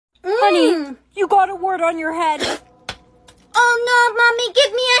Honey, you got a word on your head. Oh no, Mommy,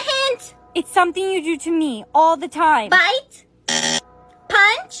 give me a hint. It's something you do to me all the time. Bite?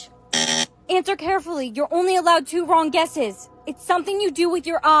 Punch? Answer carefully. You're only allowed 2 wrong guesses. It's something you do with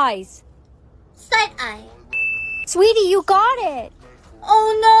your eyes. Side eye. Sweetie, you got it.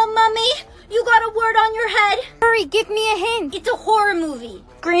 Oh no, Mommy, you got a word on your head. Hurry, give me a hint. It's a horror movie.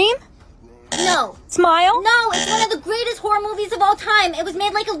 Scream? No. Smile? No, it's one of the greatest horror movies of all time. It was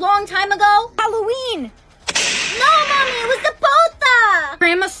made like a long time ago. Halloween. No, Mommy, it was the Botha.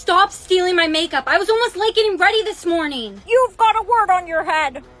 Grandma, stop stealing my makeup. I was almost late getting ready this morning. You've got a word on your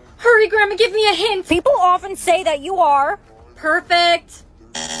head. Hurry, Grandma, give me a hint. People often say that you are perfect,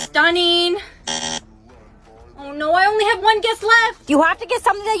 stunning. Oh no, I only have 1 guess left. You have to guess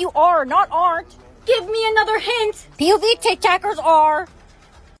something that you are, not aren't. Give me another hint. POV tic-tackers are.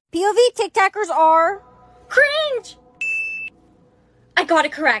 POV tic-tackers are. Cringe. I got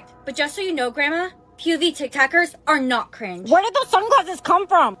it correct. But just so you know, Grandma, POV tic-tackers are not cringe. Where did those sunglasses come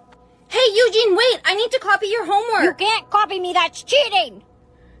from? Hey, Eugene, wait. I need to copy your homework. You can't copy me. That's cheating.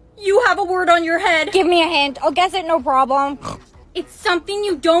 You have a word on your head. Give me a hint. I'll guess it, no problem. It's something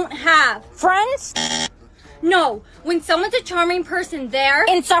you don't have. Friends? No. When someone's a charming person, they're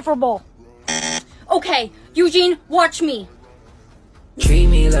insufferable. Okay, Eugene, watch me. Treat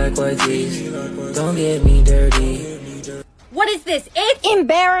me like white teeth. Don't get me dirty. What is this? It's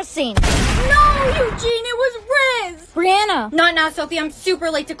embarrassing. No, Eugene, it was Riz. Brianna. Not now, Sophie. I'm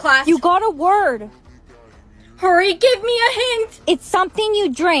super late to class. You got a word. Hurry, give me a hint. It's something you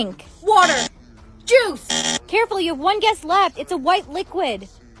drink. Water. Juice. Careful, you have 1 guess left. It's a white liquid.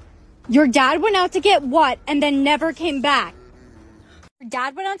 Your dad went out to get what and then never came back? Your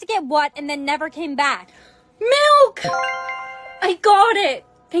dad went out to get what and then never came back? Milk! I got it.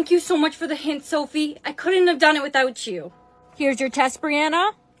 Thank you so much for the hint, Sophie. I couldn't have done it without you. Here's your test,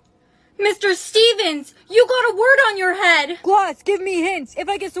 Brianna. Mr. Stevens, you got a word on your head. Class, give me hints. If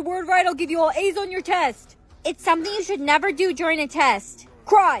I guess the word right, I'll give you all A's on your test. It's something you should never do during a test.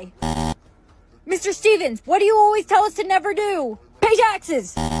 Cry. Mr. Stevens, what do you always tell us to never do? Pay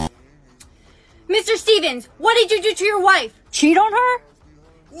taxes. Mr. Stevens, what did you do to your wife? Cheat on her?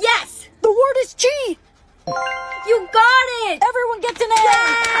 Yes. The word is cheat. You got it. Everyone gets an A.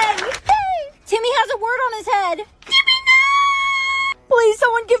 Yay. Hey. Timmy has a word on his head. Timmy, no. Please,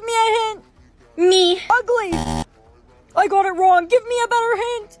 someone give me a hint. Me. Ugly. I got it wrong. Give me a better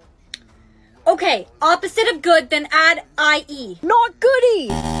hint. Okay, opposite of good, then add IE. Not goody.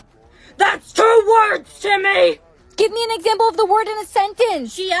 That's 2 words, Timmy. Give me an example of the word in a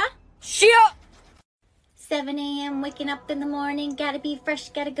sentence. Shia. Shia. 7 a.m. waking up in the morning. Gotta be fresh,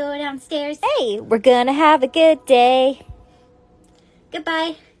 gotta go downstairs. Hey, we're gonna have a good day.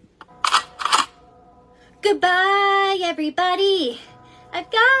 Goodbye. Goodbye, everybody. I've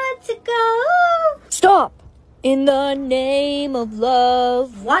got to go. Stop. In the name of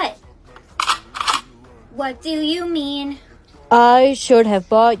love. What? What do you mean? I should have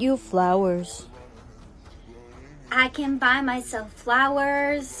bought you flowers. I can buy myself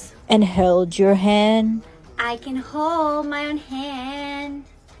flowers. And held your hand. I can hold my own hand.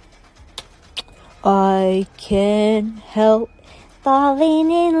 I can't help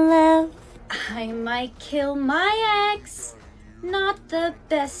falling in love. I might kill my ex. Not the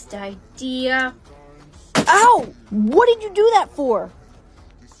best idea. Ow! What did you do that for?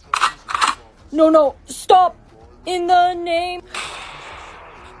 No, stop! In the name...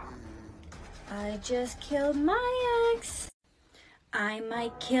 I just killed my ex. I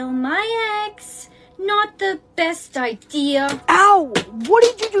might kill my ex. Not the best idea. Ow! What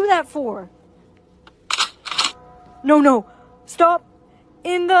did you do that for? No, stop!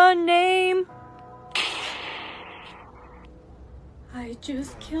 In the name... I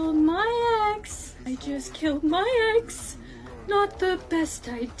just killed my ex. I just killed my ex. Not the best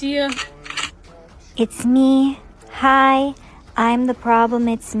idea. It's me. Hi. I'm the problem.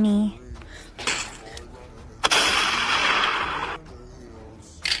 It's me.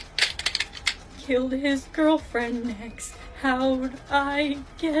 Killed his girlfriend next. How'd I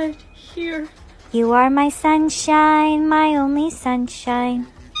get here? You are my sunshine, my only sunshine.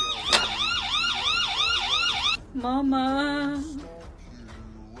 Mama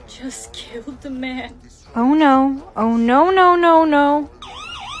just killed the man. Oh no. Oh no.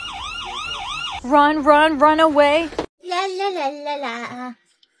 Run away. La la la la la.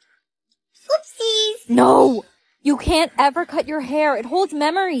 Oopsies. No! You can't ever cut your hair. It holds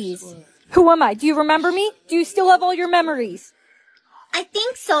memories. Who am I? Do you remember me? Do you still have all your memories? I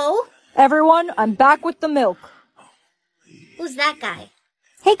think so. Everyone, I'm back with the milk. Who's that guy?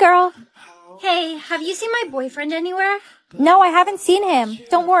 Hey, girl. Hey, have you seen my boyfriend anywhere? No, I haven't seen him.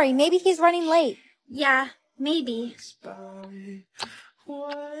 Don't worry, maybe he's running late. Yeah, maybe.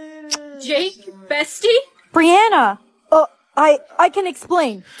 Jake, bestie? Brianna! I can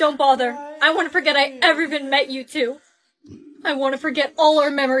explain. Don't bother. I want to forget I ever even met you two. I want to forget all our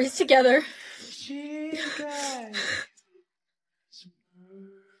memories together.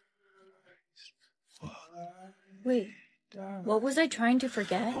 Wait, what was I trying to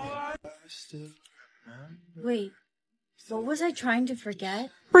forget?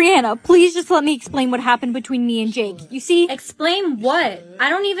 Brianna, please just let me explain what happened between me and Jake. You see? Explain what? I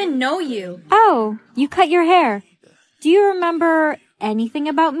don't even know you. Oh, you cut your hair. Do you remember anything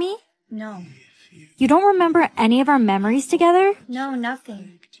about me? No. You don't remember any of our memories together? No,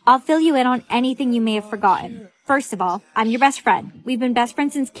 nothing. I'll fill you in on anything you may have forgotten. First of all, I'm your best friend. We've been best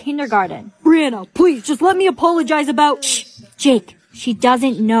friends since kindergarten. Brianna, please, just let me apologize about... Shh! Jake, she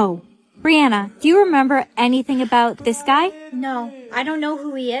doesn't know. Brianna, do you remember anything about this guy? No, I don't know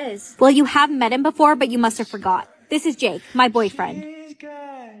who he is. Well, you have met him before, but you must have forgot. This is Jake, my boyfriend.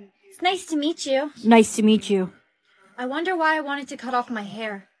 It's nice to meet you. Nice to meet you. I wonder why I wanted to cut off my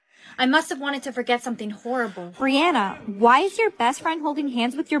hair. I must have wanted to forget something horrible. Brianna, why is your best friend holding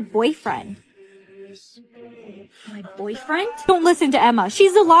hands with your boyfriend? My boyfriend? Don't listen to Emma.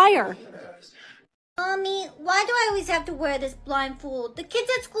 She's a liar. Mommy, why do I always have to wear this blindfold? The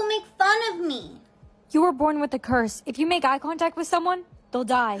kids at school make fun of me. You were born with a curse. If you make eye contact with someone, they'll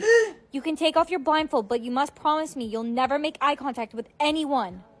die. You can take off your blindfold, but you must promise me you'll never make eye contact with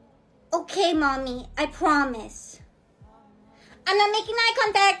anyone. Okay, Mommy, I promise. I'm not making eye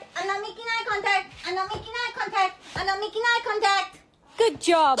contact. I'm not making eye contact. I'm not making eye contact. I'm not making eye contact. Good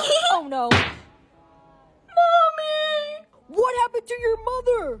job. Oh, no. Mommy! What happened to your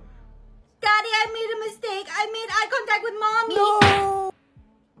mother? Daddy, I made a mistake. I made eye contact with Mommy. No!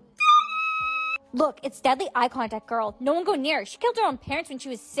 Look, it's deadly eye contact, girl. No one go near her. She killed her own parents when she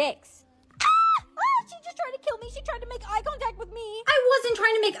was 6. She just tried to kill me. She tried to make eye contact with me. I wasn't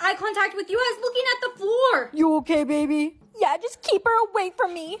trying to make eye contact with you. I was looking at the floor. You okay, baby? Yeah, just keep her away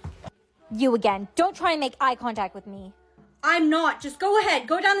from me. You again. Don't try and make eye contact with me. I'm not. Just go ahead.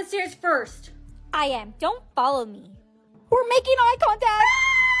 Go down the stairs first. I am. Don't follow me. We're making eye contact.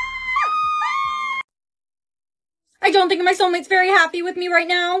 I don't think my soulmate's very happy with me right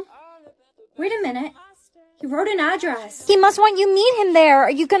now. Wait a minute. He wrote an address. He must want you to meet him there.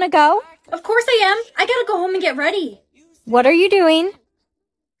 Are you gonna go? Of course I am. I gotta go home and get ready. What are you doing?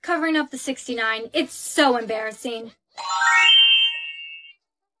 Covering up the 69. It's so embarrassing.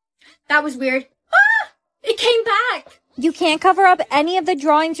 That was weird. Ah! It came back. You can't cover up any of the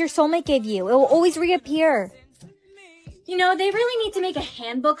drawings your soulmate gave you. It will always reappear. You know, they really need to make a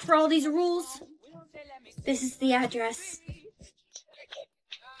handbook for all these rules. This is the address.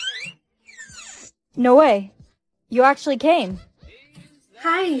 No way. You actually came.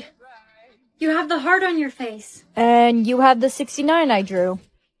 Hi. You have the heart on your face. And you have the 69 I drew.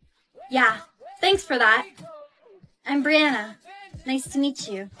 Yeah, thanks for that. I'm Brianna. Nice to meet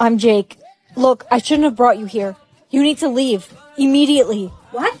you. I'm Jake. Look, I shouldn't have brought you here. You need to leave. Immediately.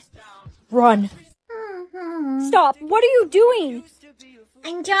 What? Run. Stop. What are you doing?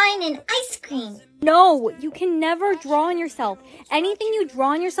 I'm drawing an ice cream. No, you can never draw on yourself. Anything you draw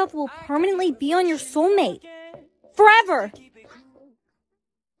on yourself will permanently be on your soulmate. Forever.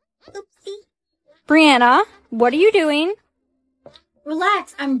 Oopsie. Brianna, what are you doing?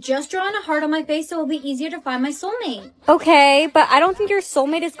 Relax. I'm just drawing a heart on my face so it'll be easier to find my soulmate. Okay, but I don't think your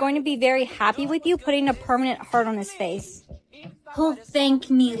soulmate is going to be very happy with you putting a permanent heart on his face. He'll thank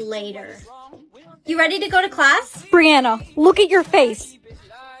me later. You ready to go to class? Brianna, look at your face.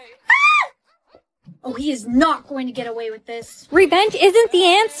 Oh, he is not going to get away with this. Revenge isn't the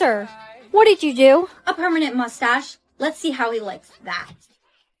answer. What did you do? A permanent mustache. Let's see how he likes that.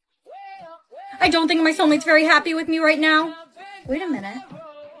 I don't think my soulmate's very happy with me right now. Wait a minute.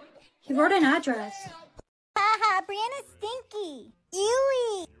 He wrote an address. Haha, Brianna's stinky.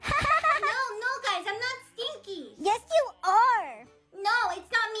 Ewy. No, guys, I'm not stinky. Yes, you are. No,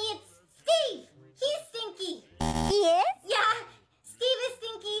 it's not me, it's Steve. He's stinky. He is? Yeah, Steve is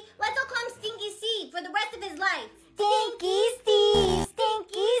stinky. Let's all call him Stinky Steve for the rest of his life. Stinky Steve.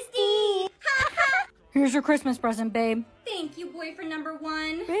 Stinky Steve. Here's your Christmas present, babe. Thank you, boyfriend number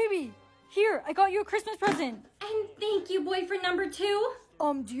 1. Baby, here, I got you a Christmas present. And thank you, boyfriend number 2.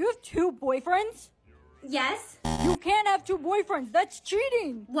 Do you have 2 boyfriends? Yes? You can't have 2 boyfriends. That's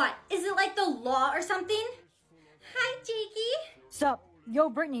cheating. What? Is it like the law or something? Hi, Jakey. Sup? Yo,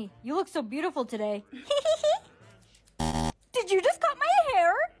 Brittany, you look so beautiful today. Did you just cut my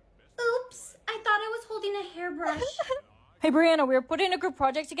hair? Oops, I thought I was holding a hairbrush. Hey, Brianna, we're putting a group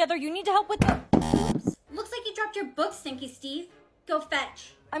project together. You need to help with the... Oops, looks like you dropped dropped your book, Stinky Steve. Go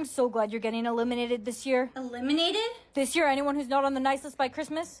fetch. I'm so glad you're getting eliminated this year. Eliminated? This year, anyone who's not on the nice list by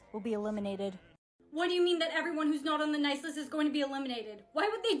Christmas will be eliminated. What do you mean that everyone who's not on the nice list is going to be eliminated? Why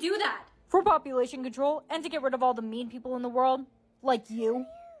would they do that? For population control and to get rid of all the mean people in the world, like you.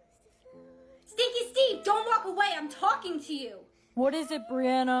 Stinky Steve, don't walk away. I'm talking to you. What is it,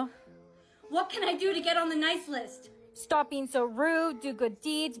 Brianna? What can I do to get on the nice list? Stop being so rude, do good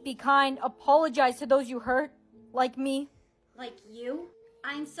deeds, be kind, apologize to those you hurt, like me. Like you?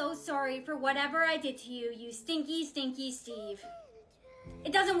 I'm so sorry for whatever I did to you, you stinky, stinky Steve.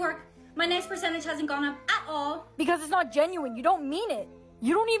 It doesn't work. My nice percentage hasn't gone up at all. Because it's not genuine. You don't mean it.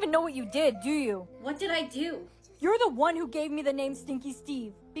 You don't even know what you did, do you? What did I do? You're the one who gave me the name Stinky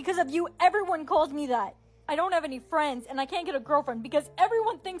Steve. Because of you, everyone calls me that. I don't have any friends, and I can't get a girlfriend because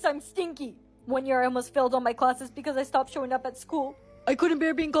everyone thinks I'm stinky. One year I almost failed all my classes because I stopped showing up at school. I couldn't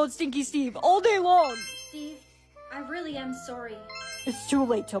bear being called Stinky Steve all day long. Steve, I really am sorry. It's too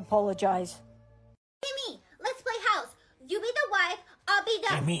late to apologize. Timmy, let's play house. You be the wife, I'll be the...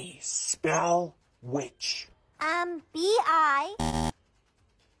 Timmy, spell witch. B-I...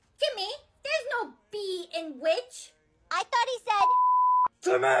 Timmy, there's no B in witch. I thought he said...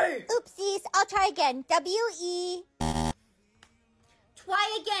 Timmy! Oopsies, I'll try again. W-E...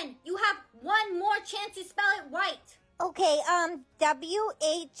 Try again. You have one more chance to spell it right. Okay,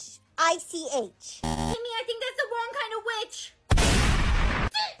 W-H-I-C-H. Timmy, I think that's the wrong kind of witch.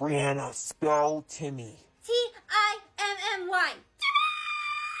 Brianna, spell Timmy. T-I-M-M-Y.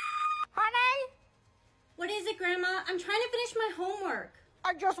 Honey? What is it, Grandma? I'm trying to finish my homework.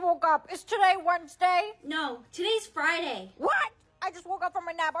 I just woke up. Is today Wednesday? No, today's Friday. What? I just woke up from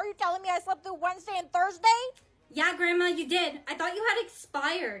a nap. Are you telling me I slept through Wednesday and Thursday? Yeah, Grandma, you did. I thought you had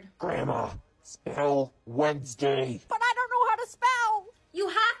expired. Grandma, spell Wednesday. But I don't know how to spell. You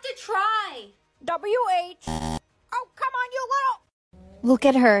have to try. W-H. Oh, come on, you little... Look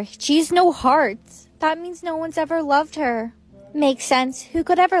at her. She's no heart. That means no one's ever loved her. Makes sense. Who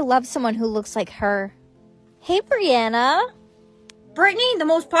could ever love someone who looks like her? Hey, Brianna. Brittany, the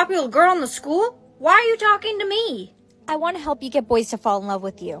most popular girl in the school? Why are you talking to me? I want to help you get boys to fall in love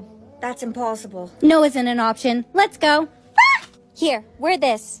with you. That's impossible. No isn't an option. Let's go. Here, wear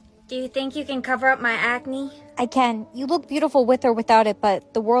this. Do you think you can cover up my acne? I can. You look beautiful with or without it,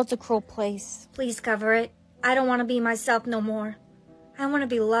 but the world's a cruel place. Please cover it. I don't want to be myself no more. I want to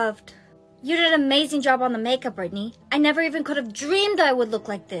be loved. You did an amazing job on the makeup, Brittany. I never even could have dreamed I would look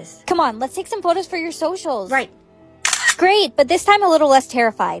like this. Come on, let's take some photos for your socials. Right. Great, but this time a little less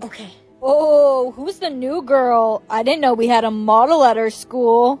terrified. Okay. Oh, who's the new girl? I didn't know we had a model at our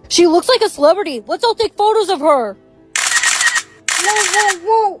school. She looks like a celebrity. Let's all take photos of her. Whoa, whoa,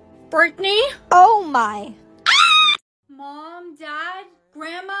 whoa. Brittany? Oh my. Mom, Dad,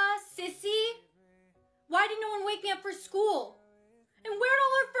 Grandma, Sissy? Why did no one wake me up for school? And where'd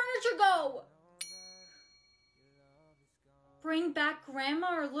all our furniture go? Bring back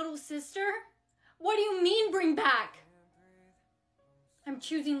Grandma or little sister? What do you mean bring back? I'm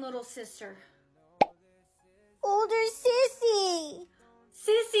choosing little sister. Older Sissy.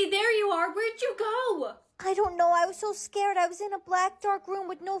 Sissy, there you are. Where'd you go? I don't know. I was so scared. I was in a black, dark room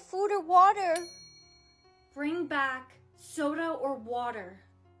with no food or water. Bring back soda or water.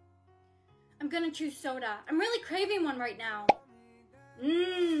 I'm gonna choose soda. I'm really craving one right now.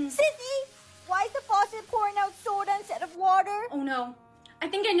 Sissy, why is the faucet pouring out soda instead of water? Oh no. I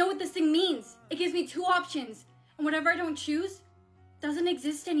think I know what this thing means. It gives me two options. And whatever I don't choose doesn't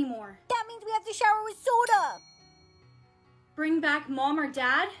exist anymore. That means we have to shower with soda. Bring back Mom or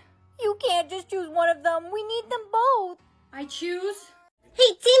Dad? You can't just choose one of them. We need them both. I choose...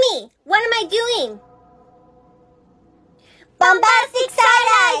 Hey, Timmy, what am I doing? Bombastic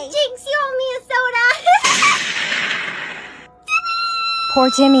side-eye! Jinx, you owe me a soda! Poor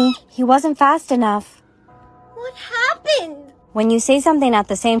Timmy. He wasn't fast enough. What happened? When you say something at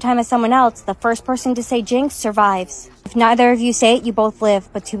the same time as someone else, the first person to say jinx survives. If neither of you say it, you both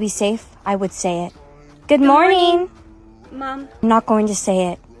live. But to be safe, I would say it. Good morning. Mom. I'm not going to say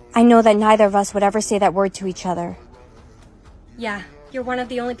it. I know that neither of us would ever say that word to each other. Yeah, you're one of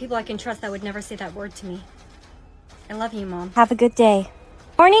the only people I can trust that would never say that word to me. I love you, Mom. Have a good day.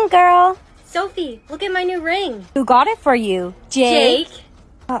 Morning, girl. Sophie, look at my new ring. Who got it for you? Jake?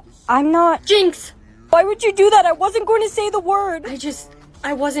 I'm not... Jinx! Why would you do that? I wasn't going to say the word.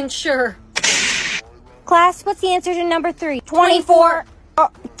 I wasn't sure. Class, what's the answer to number 3? 24.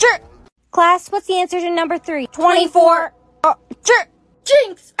 Class, what's the answer to number 3? 24.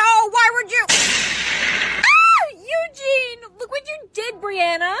 Jinx! Oh, why would you? Eugene! Look what you did,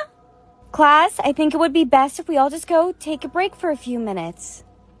 Brianna. Class, I think it would be best if we all just go take a break for a few minutes.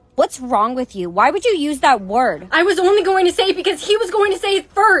 What's wrong with you? Why would you use that word? I was only going to say it because he was going to say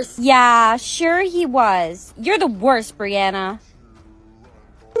it first. Yeah, sure he was. You're the worst, Brianna.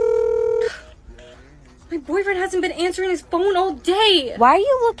 My boyfriend hasn't been answering his phone all day. Why are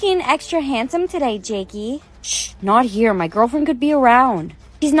you looking extra handsome today, Jakey? Shh, not here. My girlfriend could be around.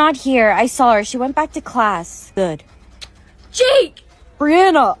 She's not here. I saw her. She went back to class. Good. Jake!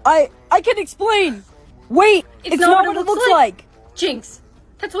 Brianna, I can explain. Wait, it's not what it looks like. Jinx,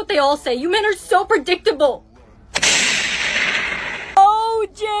 that's what they all say. You men are so predictable. Oh,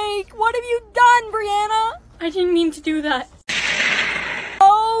 Jake, what have you done, Brianna? I didn't mean to do that.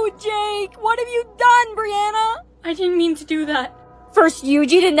 Oh, Jake, what have you done, Brianna? I didn't mean to do that. First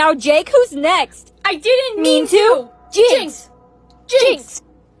Eugene and now Jake. Who's next? I didn't mean to. Jinx! Jinx!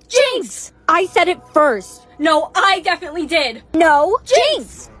 Jinx! I said it first. No, I definitely did. No,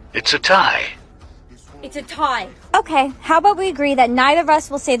 Jinx! It's a tie. It's a tie. Okay, how about we agree that neither of us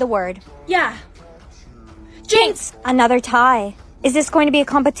will say the word? Yeah. Jinx! Another tie. Is this going to be a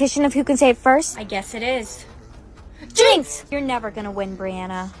competition of who can say it first? I guess it is. Jinx! You're never gonna win,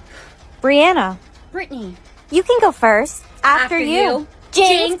 Brianna. Brianna, Brittany. you can go first. After you.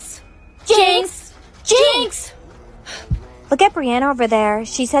 Jinx! Jinx! Jinx! Look at Brianna over there.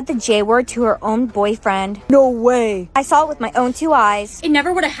 She said the J word to her own boyfriend. No way. I saw it with my own 2 eyes. It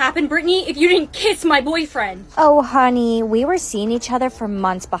never would have happened, Brittany, if you didn't kiss my boyfriend. Oh, honey, we were seeing each other for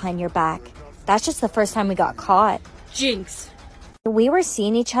months behind your back. That's just the first time we got caught. Jinx. We were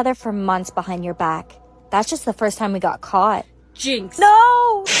seeing each other for months behind your back. That's just the first time we got caught. Jinx.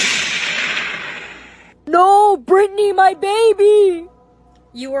 No! No, Brittany, my baby!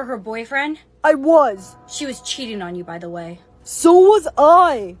 You were her boyfriend? I was. She was cheating on you, by the way. So was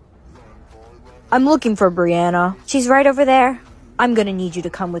I. I'm looking for Brianna. She's right over there. I'm gonna need you to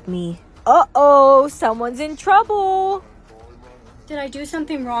come with me. Uh-oh, someone's in trouble. Did I do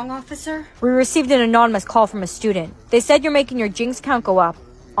something wrong, officer? We received an anonymous call from a student. They said you're making your Jinx count go up.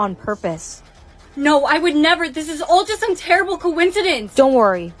 On purpose. No, I would never. This is all just some terrible coincidence. Don't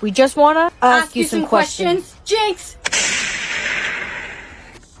worry. We just wanna ask you some questions. Jinx!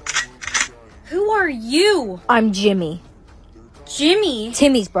 Who are you? I'm Jimmy. Jimmy?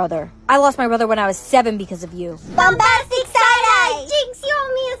 Timmy's brother. I lost my brother when I was 7 because of you. Bombastic side-eye! Jinx, you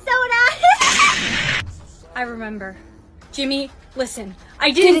owe me a soda! I remember. Jimmy, listen.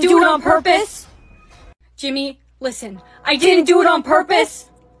 I didn't do it on purpose. Jimmy, listen. I didn't do it on purpose.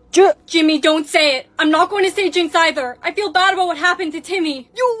 Jimmy, don't say it. I'm not going to say Jinx either. I feel bad about what happened to Timmy.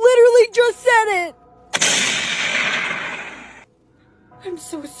 You literally just said it. I'm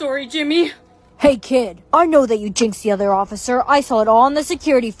so sorry, Jimmy. Hey, kid. I know that you jinxed the other officer. I saw it all in the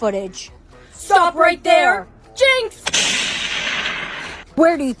security footage. Stop right there. Jinx!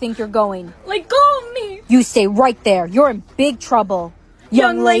 Where do you think you're going? Let go of me. You stay right there. You're in big trouble.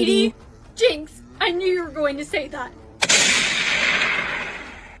 Young lady. Jinx, I knew you were going to say that.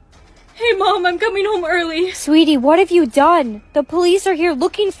 Hey, Mom, I'm coming home early. Sweetie, what have you done? The police are here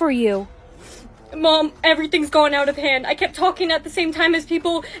looking for you. Mom, everything's gone out of hand. I kept talking at the same time as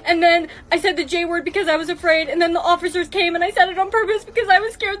people, and then I said the J word because I was afraid, and then the officers came and I said it on purpose because I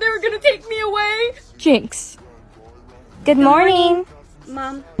was scared they were gonna take me away. Jinx. Good morning.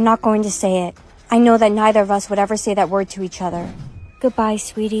 Mom. I'm not going to say it. I know that neither of us would ever say that word to each other. Goodbye,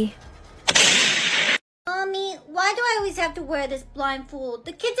 sweetie. Mommy, why do I always have to wear this blindfold?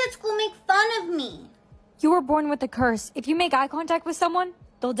 The kids at school make fun of me. You were born with a curse. If you make eye contact with someone,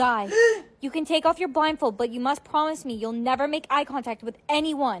 they'll die. You can take off your blindfold, but you must promise me you'll never make eye contact with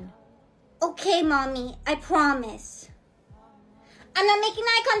anyone. Okay, Mommy, I promise. I'm not making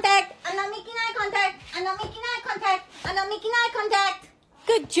eye contact. I'm not making eye contact. I'm not making eye contact. I'm not making eye contact.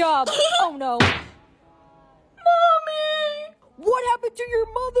 Good job. Oh, no. Mommy! What happened to your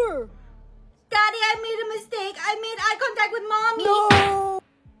mother? Daddy, I made a mistake. I made eye contact with Mommy. No!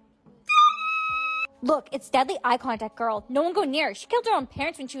 Look, it's deadly eye contact, girl. No one go near her. She killed her own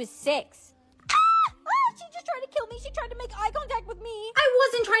parents when she was 6. She just tried to kill me. She tried to make eye contact with me. I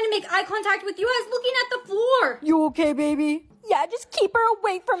wasn't trying to make eye contact with you. I was looking at the floor. You okay, baby? Yeah, just keep her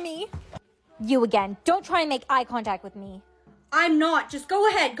away from me. You again. Don't try and make eye contact with me. I'm not. Just go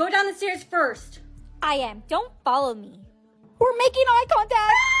ahead. Go down the stairs first. I am. Don't follow me. We're making eye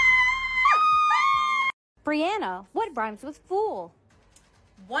contact. Brianna, what rhymes with fool?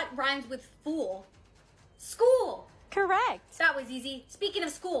 What rhymes with fool? School. Correct. That was easy. Speaking of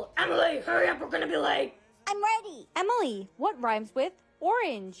school, Emily, hurry up. We're going to be late. I'm ready. Emily, what rhymes with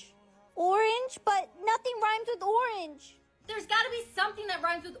orange? Orange, but nothing rhymes with orange. There's got to be something that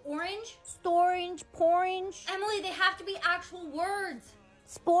rhymes with orange. Storange, porange, Emily, they have to be actual words.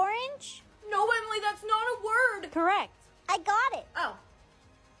 sporange. No, Emily, that's not a word. Correct. I got it. Oh.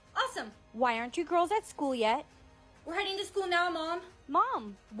 Awesome. Why aren't you girls at school yet? We're heading to school now, Mom.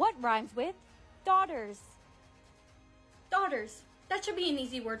 Mom, what rhymes with daughters? Daughters. That should be an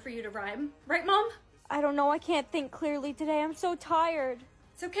easy word for you to rhyme. Right, Mom? I don't know. I can't think clearly today. I'm so tired.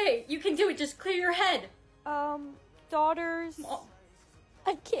 It's okay. You can do it. Just clear your head. Daughters. Mom.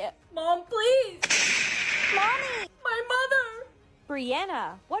 I can't. Mom, please. Mommy! My mother.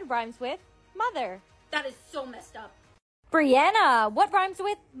 Brianna, what rhymes with mother? That is so messed up. Brianna, what rhymes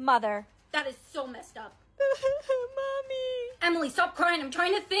with mother? That is so messed up. Mommy! Emily, stop crying. I'm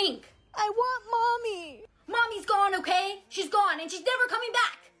trying to think. I want mommy! Mommy's gone, okay? She's gone and she's never coming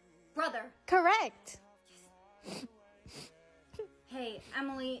back. Brother. Correct. Hey,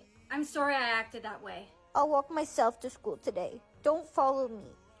 Emily, I'm sorry I acted that way. I'll walk myself to school today. Don't follow me.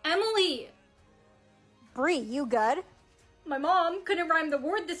 Emily! Bree, you good? My mom couldn't rhyme the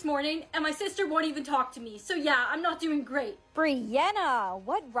word this morning, and my sister won't even talk to me. So yeah, I'm not doing great. Brianna,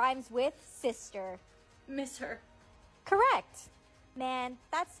 what rhymes with sister? Miss her. Correct. Man,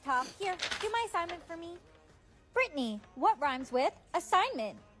 that's tough. Here, do my assignment for me. Brittany, what rhymes with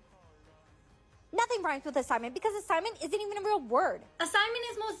assignment? Nothing rhymes with assignment because assignment isn't even a real word. Assignment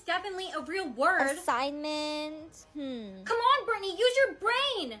is most definitely a real word. Assignment, Come on, Brittany, use your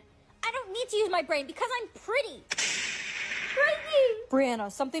brain. I don't need to use my brain because I'm pretty. Brittany!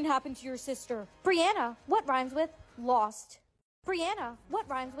 Brianna, something happened to your sister. Brianna, what rhymes with lost? Brianna, what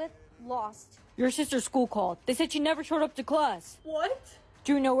rhymes with lost? Your sister's school called. They said she never showed up to class. What?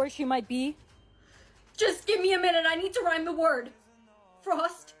 Do you know where she might be? Just give me a minute. I need to rhyme the word.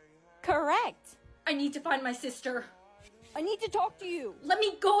 Frost. Correct. I need to find my sister. I need to talk to you. Let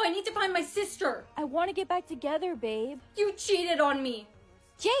me go. I need to find my sister. I want to get back together, babe. You cheated on me.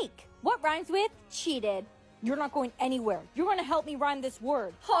 Jake, what rhymes with cheated? You're not going anywhere. You're going to help me rhyme this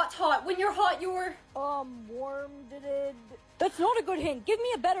word. Hot. When you're hot, you're... Warm-did. That's not a good hint. Give me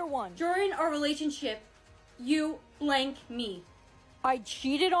a better one. During our relationship, you blank me. I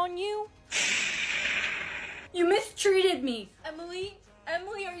cheated on you? You mistreated me. Emily,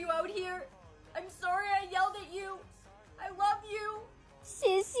 are you out here? I'm sorry I yelled at you. I love you.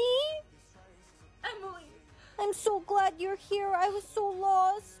 Sissy? Emily. I'm so glad you're here. I was so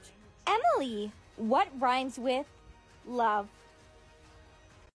lost. Emily, what rhymes with love?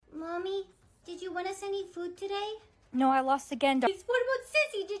 Mommy, did you want us any food today? No, I lost again. What about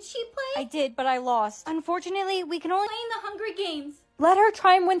Sissy? Did she play? I did, but I lost. Unfortunately, we can only Playing the Hungry Games. let her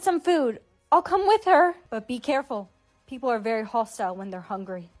try and win some food. I'll come with her. But be careful. People are very hostile when they're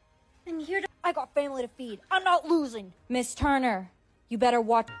hungry. I'm here to... I got family to feed. I'm not losing. Miss Turner, you better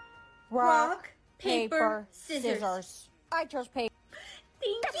watch. Rock, paper, scissors. I chose paper.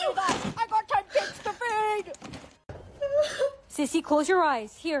 Thank Give you. me that. I got 10 kids to feed. Sissy, close your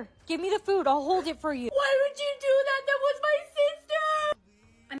eyes. Here, give me the food. I'll hold it for you. Why would you do that? That was my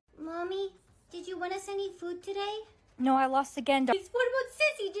sister. Mommy, did you want us any food today? No, I lost again. What about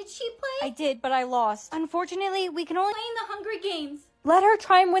Sissy? Did she play? I did, but I lost. Unfortunately, we can only Playing the Hungry Games. let her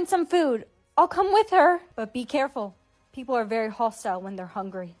try and win some food. I'll come with her. But be careful. People are very hostile when they're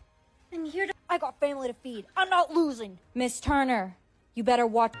hungry. I'm here to... I got family to feed. I'm not losing. Miss Turner, you better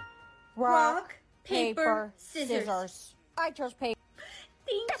watch. Rock, paper, scissors. I chose paper.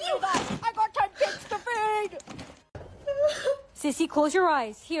 Thank Give you. me that. I got 10 kids to feed. Sissy, close your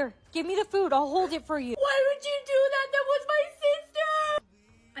eyes. Here, give me the food. I'll hold it for you. Why would you do that? That was my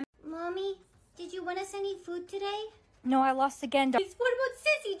sister. Mommy, did you want us any food today? No, I lost again. What about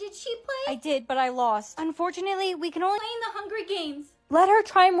Sissy? Did she play? I did, but I lost. Unfortunately, we can only Playing the Hungry Games. let her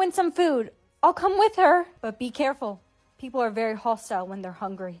try and win some food. I'll come with her. But be careful. People are very hostile when they're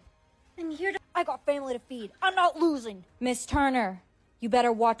hungry. I'm here to... I got family to feed. I'm not losing. Miss Turner, you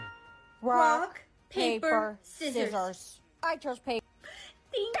better watch. Rock, paper, scissors. I chose paper.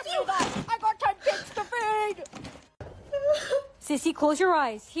 Thank Give you. me that. I got 10 kids to feed. Sissy, close your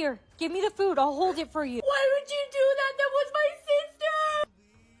eyes. Here, give me the food. I'll hold it for you. Why would you do that? That was my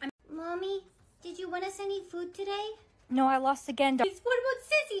sister. Mommy, did you want us any food today? No, I lost again. What about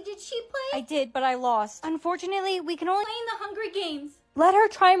Sissy? Did she play? I did, but I lost. Unfortunately, we can only Playing the Hungry Games. let her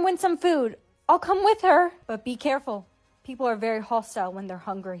try and win some food. I'll come with her. But be careful. People are very hostile when they're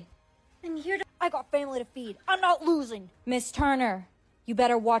hungry. I'm here to... I got family to feed. I'm not losing. Miss Turner, you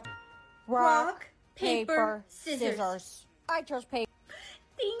better watch. Rock, paper, scissors. I chose paper.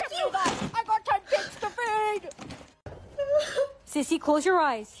 Thank Give you. me that. I got 10 kids to feed. Sissy, close your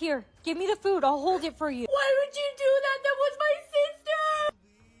eyes. Here, give me the food. I'll hold it for you. Why would you do that? That was my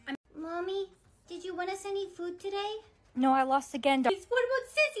sister. Mommy, did you want us any food today? No, I lost again. What about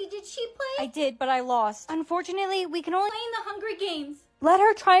Sissy? Did she play? I did, but I lost. Unfortunately, we can only Playing the Hungry Games. let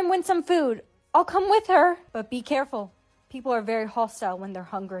her try and win some food. I'll come with her. But be careful. People are very hostile when they're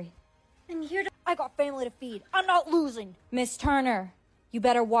hungry. I'm here to... I got family to feed. I'm not losing. Miss Turner, you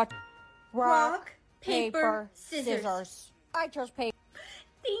better watch. Rock, paper, scissors. I chose paper.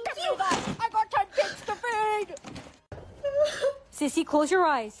 Thank Give you. me that! I got 10 kids to feed! Sissy, close your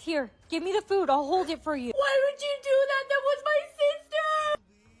eyes. Here, give me the food. I'll hold it for you. Why would you do that? That was my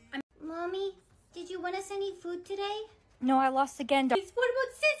sister! Mommy, did you win us any food today? No, I lost again. What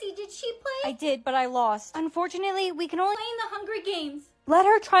about Sissy? Did she play? I did, but I lost. Unfortunately, we can only... Playing the Hungry Games. Let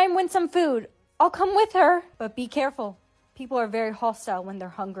her try and win some food. I'll come with her. But be careful. People are very hostile when they're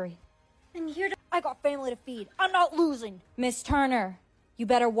hungry. I'm here to... I got family to feed. I'm not losing. Miss Turner, you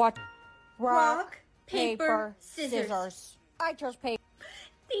better watch. Rock, paper, scissors. I chose paper.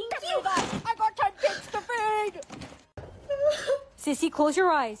 Thank Give you. me that! I got 10 kids to feed! Sissy, close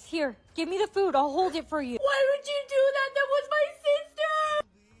your eyes. Here, give me the food. I'll hold it for you. Why would you do that? That was my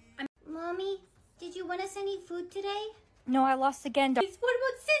sister! Mommy, did you win us any food today? No, I lost again. What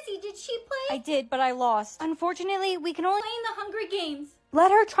about Sissy? Did she play? I did, but I lost. Unfortunately, we can only... Playing the Hungry Games.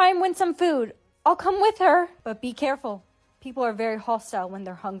 Let her try and win some food. I'll come with her. But be careful. People are very hostile when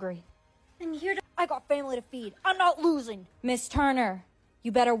they're hungry. I'm here to... I got family to feed. I'm not losing. Miss Turner,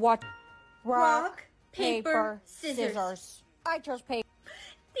 you better watch. Rock, paper, scissors. I chose paper.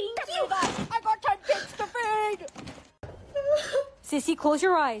 Thank Give you. me that! I got 10 kids to feed! Sissy, close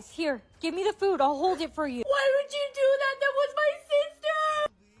your eyes. Here, give me the food. I'll hold it for you. Why would you do that? That was my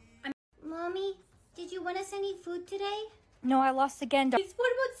sister! Mommy, did you win us any food today? No, I lost again. What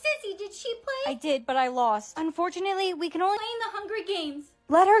about Sissy? Did she play? I did, but I lost. Unfortunately, we can only... Playing the Hungry Games.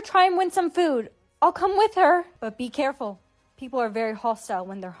 Let her try and win some food. I'll come with her. But be careful. People are very hostile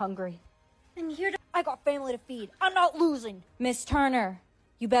when they're hungry. I'm here to... I got family to feed. I'm not losing. Miss Turner,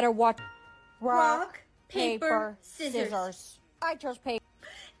 you better watch. Rock, paper, scissors. I chose paper.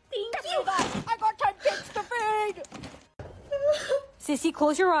 Thank Give you. me that! I got 10 kids to feed! Sissy,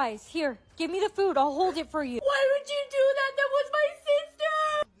 close your eyes. Here, give me the food. I'll hold it for you. Why would you do that? That was my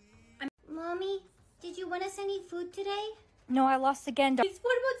sister! Mommy, did you win us any food today? No, I lost again. What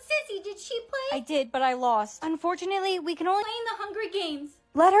about Sissy? Did she play? I did, but I lost. Unfortunately, we can only... Playing the Hungry Games.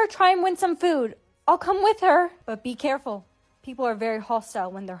 Let her try and win some food. I'll come with her. But be careful. People are very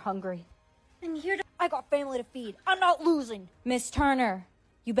hostile when they're hungry. I'm here to... I got family to feed. I'm not losing. Miss Turner,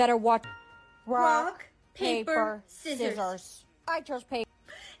 you better watch. Rock, paper, scissors. I chose paper.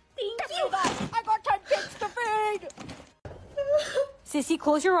 Thank Give you. me that! I got 10 kids to feed! Sissy,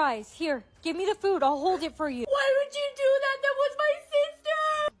 close your eyes. Here, give me the food. I'll hold it for you. Why would you do that? That was my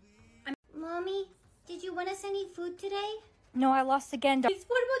sister! Mommy, did you win us any food today? No, I lost again. What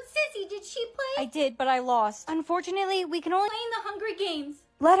about Sissy? Did she play? I did, but I lost. Unfortunately, we can only... Playing the Hungry Games.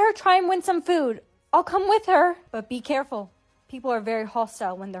 Let her try and win some food. I'll come with her. But be careful. People are very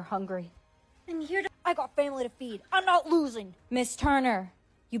hostile when they're hungry. I'm here to... I got family to feed. I'm not losing. Miss Turner,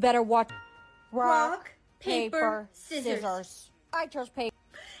 you better watch. Rock, paper, scissors. I chose paper.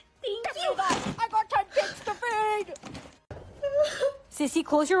 Thank Give you. me that! I got 10 kids to feed! Sissy,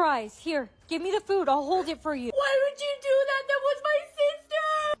 close your eyes. Here, give me the food. I'll hold it for you. Why would you do that? That was my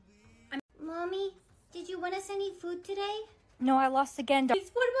sister! Mommy, did you win us any food today? No, I lost again. What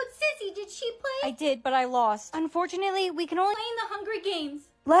about Sissy? Did she play? I did, but I lost. Unfortunately, we can only... Playing the Hungry Games.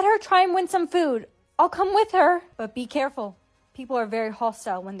 Let her try and win some food. I'll come with her. But be careful. People are very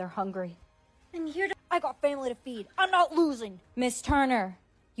hostile when they're hungry. I'm here to... I got family to feed. I'm not losing. Miss Turner,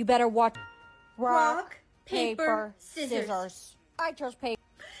 you better watch. Rock, paper, scissors. I chose paper.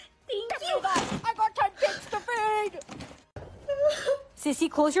 Thank Give you. me that! I got 10 kids to feed! Sissy,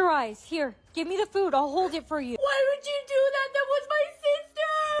 close your eyes. Here, give me the food. I'll hold it for you. Why would you do that? That was my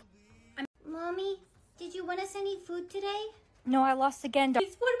sister! Mommy, did you win us any food today? No, I lost again. What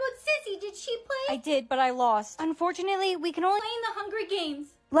about Sissy? Did she play? I did, but I lost. Unfortunately, we can only... Playing the Hungry Games.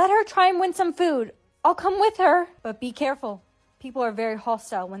 Let her try and win some food. I'll come with her. But be careful. People are very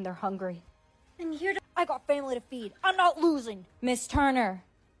hostile when they're hungry. I'm here to... I got family to feed. I'm not losing. Miss Turner,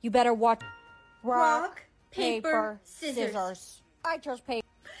 you better watch. Rock, paper, scissors. I chose paper.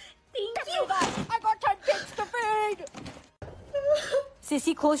 Thank Give you. me that! I got 10 kids to feed!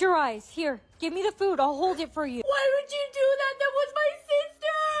 Sissy, close your eyes. Here, give me the food. I'll hold it for you. Why would you do that? That was my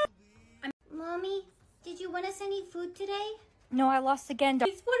sister! Mommy, did you win us any food today? No, I lost again. What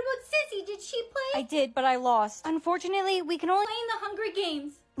about Sissy? Did she play? I did, but I lost. Unfortunately, we can only... Playing the Hungry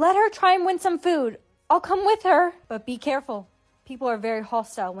Games. Let her try and win some food. I'll come with her. But be careful. People are very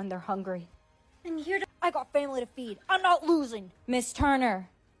hostile when they're hungry. I'm here to... I got family to feed. I'm not losing. Miss Turner,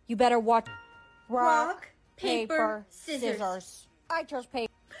 you better watch. Rock, paper, scissors. I chose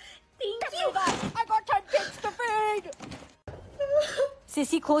paper. Thank Give you. me that! I got 10 kids to feed!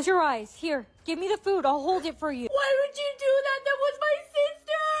 Sissy, close your eyes. Here, give me the food. I'll hold it for you. Why would you do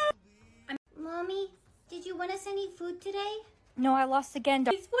Mommy, did you want us any food today? No, I lost again.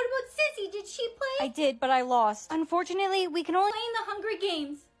 What about Sissy? Did she play? I did, but I lost. Unfortunately, we can only Playing the Hunger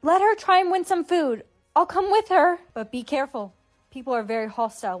Games. let her try and win some food. I'll come with her, but be careful. People are very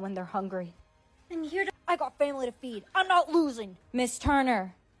hostile when they're hungry. I'm here to I got family to feed. I'm not losing. Miss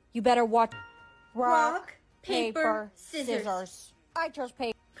Turner, you better watch. rock, paper, scissors. I chose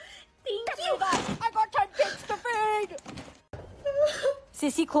paper. Thank you. I got 10 kids to feed.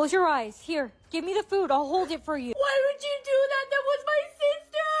 Sissy, close your eyes. Here, give me the food. I'll hold it for you. Why would you do that? That was my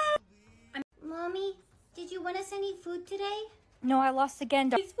sister. Mommy, did you want us any food today? No, I lost again.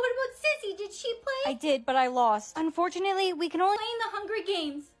 What about Sissy? Did she play? I did, but I lost. Unfortunately, we can only Playing the Hunger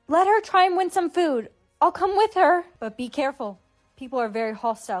Games. let her try and win some food. I'll come with her, but be careful. People are very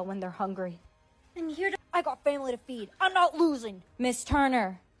hostile when they're hungry. I'm here to I got family to feed. I'm not losing. Miss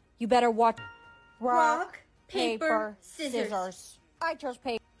Turner, you better watch. rock, paper, scissors. I chose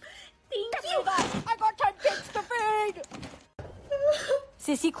paper. Thank you. I got 10 kids to feed.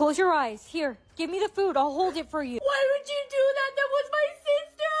 Sissy, close your eyes. Here, give me the food. I'll hold it for you. Why would you do that? That was my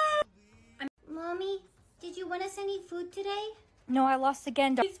sister. Mommy, did you want us any food today? No, I lost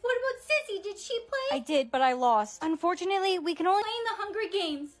again. What about Sissy? Did she play? I did, but I lost. Unfortunately, we can only Playing the Hunger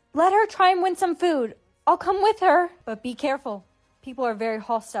Games. let her try and win some food. I'll come with her, but be careful. People are very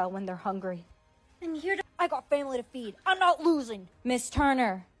hostile when they're hungry. I'm here to I got family to feed. I'm not losing. Miss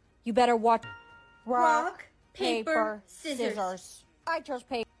Turner, you better watch. rock, paper, scissors. I chose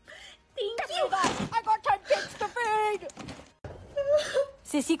paper. Thank you. I got 10 kids to feed.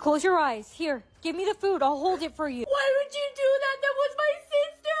 Sissy, close your eyes. Here, give me the food. I'll hold it for you. Why would you do that? That was my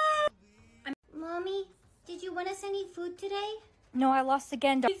sister. Mommy, did you want us any food today? No, I lost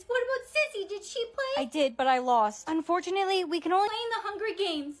again. What about Sissy? Did she play? I did, but I lost. Unfortunately, we can only Playing the Hunger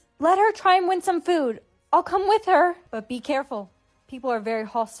Games. let her try and win some food. I'll come with her, but be careful. People are very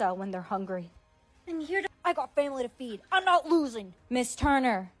hostile when they're hungry. I'm here to I got family to feed. I'm not losing. Miss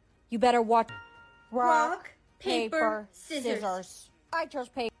Turner, you better watch. rock, paper, scissors. I chose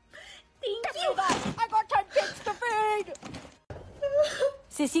paper. Thank you. I got 10 kids to feed.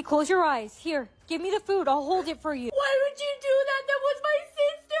 Sissy, close your eyes. Here, give me the food. I'll hold it for you. Why would you do that? That was my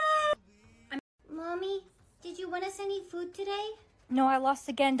sister. Mommy, did you want us any food today? No, I lost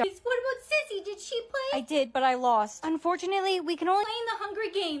again. What about Sissy? Did she play? I did, but I lost. Unfortunately, we can only Playing the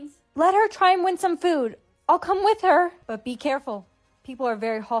Hunger Games. let her try and win some food. I'll come with her, but be careful. People are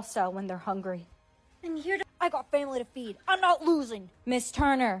very hostile when they're hungry. I'm here to I got family to feed. I'm not losing. Miss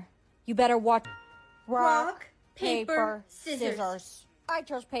Turner, you better watch. rock, paper, scissors. I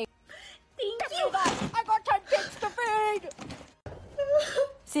chose paper. Thank you. I got 10 kids to feed.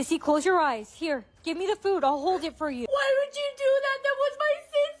 Sissy, close your eyes. Here, give me the food. I'll hold it for you. Why would you do that? That was my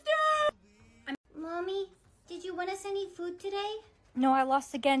sister. Mommy, did you want us any food today? No, I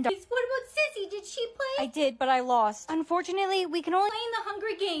lost again. What about Sissy? Did she play? I did, but I lost. Unfortunately, we can only Playing the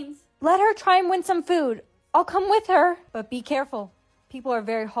Hunger Games. let her try and win some food. I'll come with her, but be careful. People are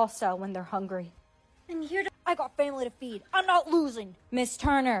very hostile when they're hungry. I'm here to I got family to feed. I'm not losing. Miss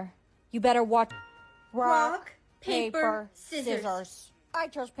Turner, you better watch. rock, paper, scissors. I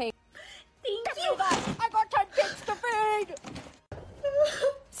chose paper. Thank you. I got 10 kids to feed.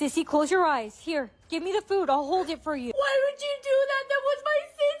 Sissy, close your eyes. Here, give me the food. I'll hold it for you. Why would you do that? That was my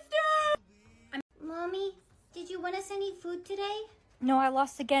sister. Mommy, did you want us any food today? No, I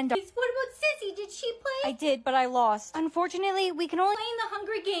lost again. What about Sissy? Did she play? I did, but I lost. Unfortunately, we can only Playing the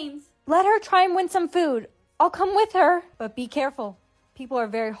Hunger Games. let her try and win some food. I'll come with her, but be careful. People are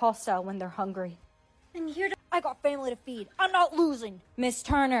very hostile when they're hungry. I'm here to I got family to feed. I'm not losing. Miss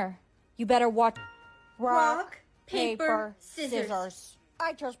Turner, you better watch. rock, paper, scissors.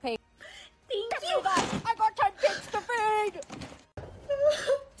 I chose paper. Thank you. I got 10 kids to feed.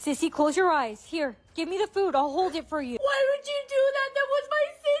 Sissy, close your eyes. Here, give me the food. I'll hold it for you. Why would you do that? That was my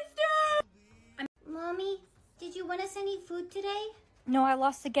sister. Mommy, did you want us any food today? No, I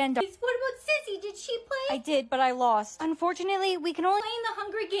lost again. What about Sissy? Did she play? I did, but I lost. Unfortunately, we can only Playing the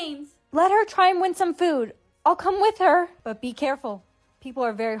Hunger Games. let her try and win some food. I'll come with her, but be careful. People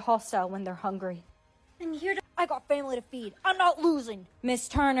are very hostile when they're hungry. I'm here to I got family to feed. I'm not losing. Miss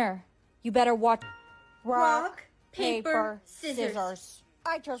Turner, you better watch. rock, paper, scissors.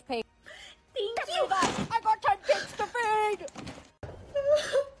 I chose paper. Thank you. I got 10 kids to feed.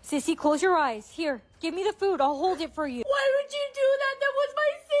 Sissy, close your eyes. Here, give me the food. I'll hold it for you. Why would you do that? That was my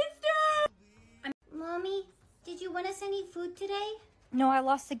sister. Mommy, did you want us any food today? No, I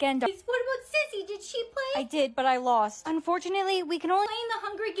lost again. What about Sissy? Did she play? I did, but I lost. Unfortunately, we can only Playing the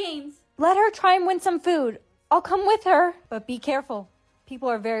Hunger Games. let her try and win some food. I'll come with her, but be careful. People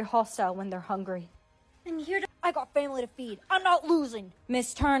are very hostile when they're hungry. I'm here to I got family to feed. I'm not losing.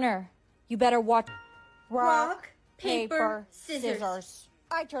 Miss Turner, You better watch. Rock, paper, scissors.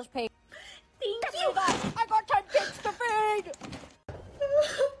 I chose paper. Thank Give you. me that! I got 10 kids to feed!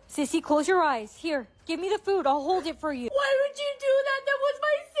 Sissy, close your eyes. Here, give me the food. I'll hold it for you. Why would you do that? That was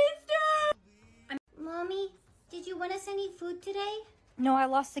my sister! Mommy, did you win us any food today? No, I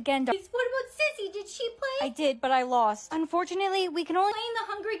lost again. What about Sissy? Did she play? I did, but I lost. Unfortunately, we can only Playing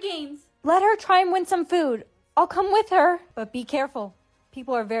the Hungry Games. let her try and win some food. I'll come with her. But be careful.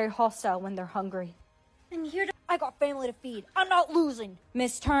 People are very hostile when they're hungry. I'm here to I got family to feed. I'm not losing.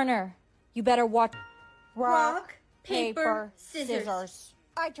 Miss Turner, you better watch. rock, paper, scissors.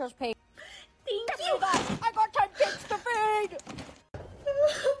 I chose paper. Thank Give you. me that! I got 10 kids to feed!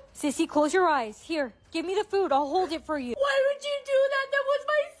 Sissy, close your eyes. Here, give me the food. I'll hold it for you. Why would you do that? That was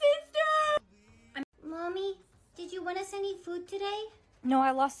my sister! Mommy, did you win us any food today? No,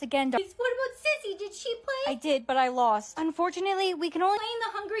 I lost again. What about Sissy? Did she play? I did, but I lost. Unfortunately, we can only Playing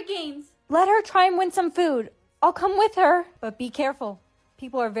the Hungry Games. let her try and win some food. I'll come with her. But be careful.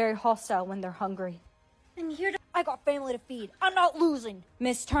 People are very hostile when they're hungry. I'm here to I got family to feed. I'm not losing.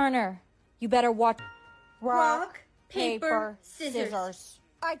 Miss Turner, you better watch. rock, paper, scissors.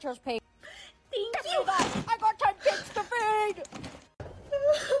 I chose paper. Thank Give you. me that! I got 10 kids to feed!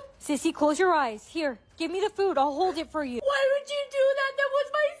 Sissy, close your eyes. Here, give me the food. I'll hold it for you. Why would you do that? That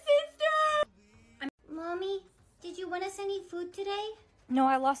was my sister! Mommy, did you win us any food today? No,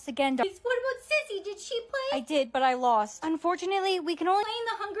 I lost again. What about Sissy? Did she play? I did, but I lost. Unfortunately, we can only Playing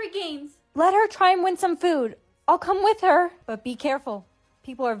the Hungry Games. let her try and win some food. I'll come with her. But be careful.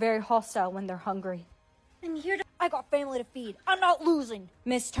 People are very hostile when they're hungry. I'm here to I got family to feed. I'm not losing.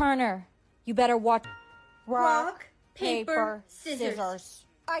 Miss Turner, you better watch. rock, paper, scissors.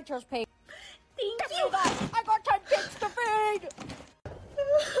 I chose paper. Thank Give you. me that! I got 10 kids to feed!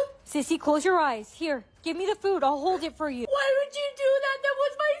 Sissy, close your eyes. Here, give me the food. I'll hold it for you. Why would you do that? That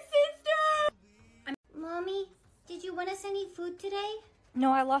was my sister! Mommy, did you win us any food today?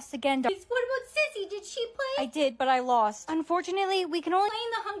 No, I lost again. What about Sissy? Did she play? I did, but I lost. Unfortunately, we can only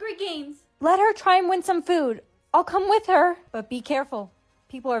Playing the Hungry Games. let her try and win some food. I'll come with her. But be careful.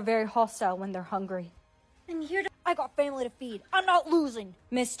 People are very hostile when they're hungry. I'm here to I got family to feed. I'm not losing.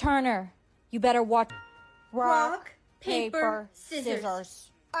 Miss Turner, you better watch. rock, paper,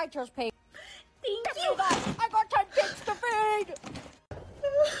 scissors. I chose paper. Thank Give you. me that! I got 10 kids to feed!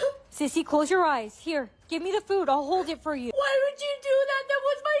 Sissy, close your eyes. Here, give me the food. I'll hold it for you. Why would you do that? That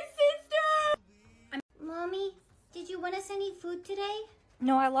was my sister! Mommy, did you win us any food today?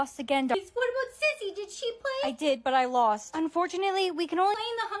 No, I lost again. What about Sissy? Did she play? I did, but I lost. Unfortunately, we can only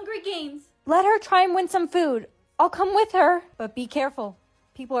Playing the Hungry Games. let her try and win some food. I'll come with her. But be careful.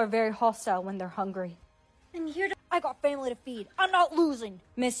 People are very hostile when they're hungry. I'm here to I got family to feed. I'm not losing.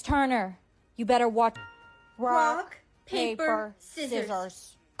 Miss Turner, you better watch. rock, paper,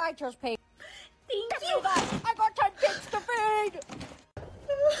 scissors. I chose paper. Thank Give you. me that! I got 10 kids to feed!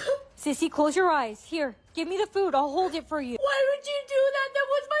 Sissy, close your eyes. Here, give me the food. I'll hold it for you. Why would you do that? That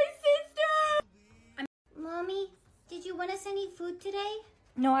was my sister! Mommy, did you win us any food today?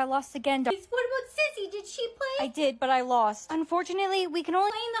 No, I lost again. What about Sissy? Did she play? I did, but I lost. Unfortunately, we can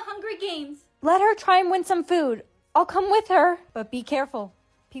only Playing the Hungry Games. let her try and win some food. I'll come with her. But be careful.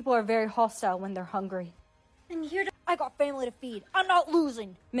 People are very hostile when they're hungry. I'm here to I got family to feed. I'm not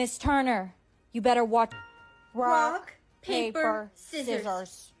losing. Miss Turner, you better watch. rock, paper,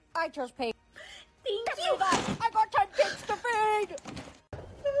 scissors. I chose paper. Thank Give you. me that! I got 10 kids to feed!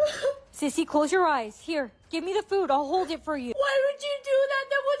 Sissy, close your eyes. Here, give me the food. I'll hold it for you. Why would you do that?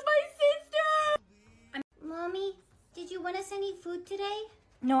 That was my sister! Mommy, did you win us any food today?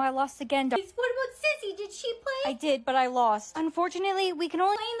 No, I lost again. What about Sissy? Did she play? I did, but I lost. Unfortunately, we can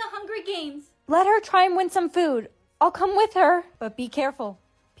only Playing the Hungry Games. let her try and win some food. I'll come with her. But be careful.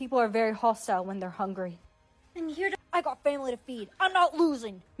 People are very hostile when they're hungry. I'm here to I got family to feed. I'm not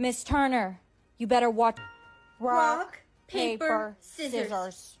losing. Miss Turner, you better watch. rock, paper,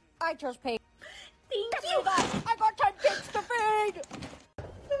 scissors. I chose paper. Thank Give you. me that! I got 10 kids to feed!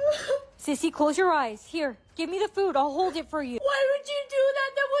 Sissy, close your eyes. Here, give me the food. I'll hold it for you. Why would you do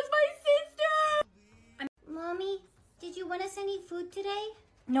that? That was my sister! Mommy, did you win us any food today?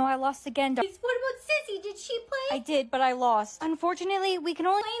 No, I lost again. What about Sissy? Did she play? I did, but I lost. Unfortunately, we can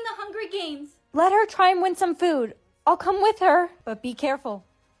only Playing the Hungry Games. let her try and win some food. I'll come with her. But be careful.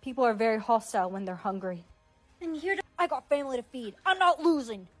 People are very hostile when they're hungry. I'm here to I got family to feed. I'm not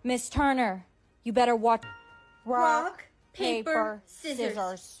losing. Miss Turner, you better watch. rock, paper,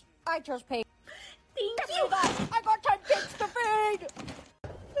 scissors. I chose paper. Thank Give you. me that! I got 10 kids to feed!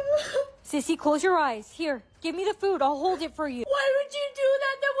 Sissy, close your eyes. Here, give me the food. I'll hold it for you. Why would you do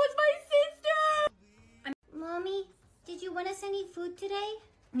that? That was my sister! Mommy, did you win us any food today?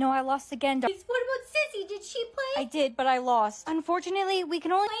 No, I lost again. What about Sissy? Did she play? I did, but I lost. Unfortunately, we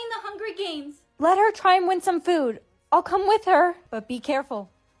can only Playing the Hunger Games. let her try and win some food. I'll come with her. But be careful.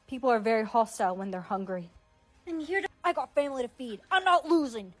 People are very hostile when they're hungry. I'm here to... I got family to feed. I'm not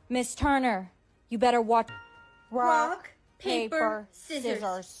losing. Miss Turner, you better watch. Rock, paper,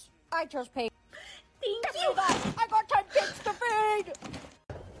 scissors. I chose paper. Thank Give you. me that. I got 10 kids to feed.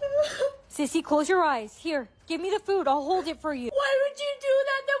 Sissy, close your eyes. Here, give me the food. I'll hold it for you. Why would you do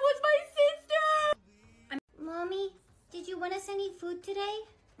that? That was my sister! Mommy, did you win us any food today?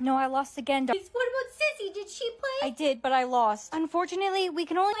 No, I lost again. What about Sissy? Did she play? I did, but I lost. Unfortunately, we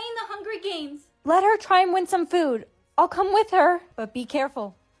can only Playing the Hunger Games. let her try and win some food. I'll come with her. But be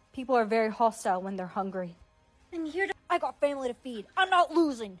careful. People are very hostile when they're hungry. I'm here to... I got family to feed. I'm not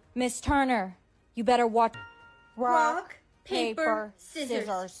losing. Miss Turner, you better watch. Rock, paper,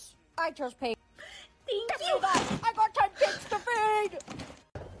 scissors. I chose paper. Thank Give you. me that. I got 10 kids to feed.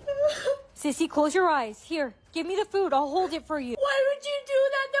 Sissy, close your eyes. Here, give me the food. I'll hold it for you. Why would you do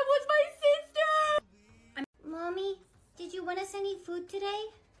that? That was my sister! Mommy, did you win us any food today?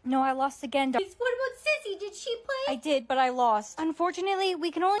 No, I lost again. What about Sissy? Did she play? I did, but I lost. Unfortunately,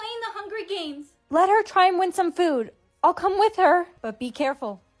 we can only Playing the Hunger Games. let her try and win some food. I'll come with her. But be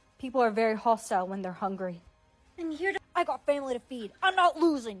careful. People are very hostile when they're hungry. I'm here to... I got family to feed. I'm not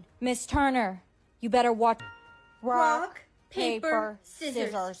losing. Miss Turner, you better watch. Rock, paper,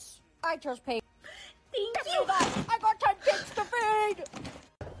 scissors. I chose paper. Thank Give you. me that. I got 10 kids to feed.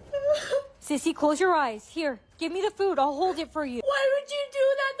 Sissy, close your eyes. Here, give me the food. I'll hold it for you. Why would you do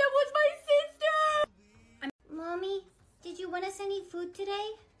that? That was my sister! Mommy, did you win us any food today?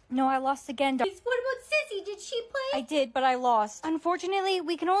 No, I lost again. What about Sissy? Did she play? I did, but I lost. Unfortunately,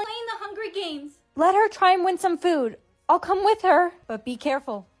 we can only Playing the Hunger Games. let her try and win some food. I'll come with her. But be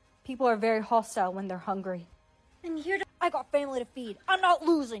careful. People are very hostile when they're hungry. I'm here to... I got family to feed. I'm not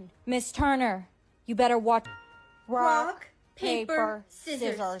losing. Miss Turner, you better watch. Rock, paper,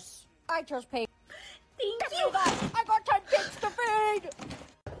 scissors. I chose paper. Thank Give you. me that. I got 10 kids to feed.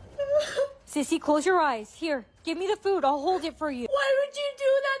 Sissy, close your eyes. Here, give me the food. I'll hold it for you. Why would you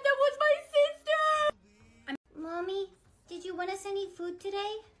do that? That was my sister! Mommy, did you win us any food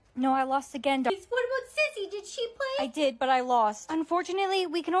today? No, I lost again. What about Sissy? Did she play? I did, but I lost. Unfortunately,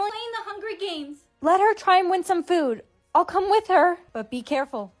 we can only Playing the Hunger Games. let her try and win some food. I'll come with her. But be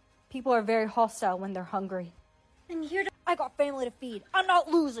careful. People are very hostile when they're hungry. I'm here to... I got family to feed. I'm not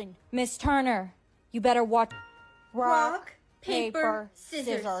losing. Miss Turner, you better watch. Rock, paper,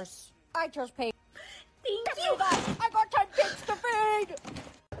 scissors. I chose paper. Thank Give you. me that. I got 10 kids to feed.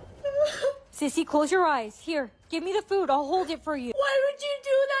 Sissy, close your eyes. Here, give me the food. I'll hold it for you. Why would you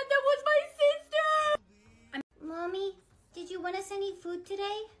do that? That was my sister! Mommy, did you win us any food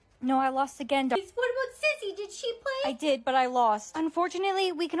today? No, I lost again. What about Sissy? Did she play? I did, but I lost.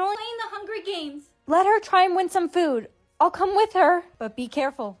 Unfortunately, we can only Playing the Hunger Games. let her try and win some food. I'll come with her. But be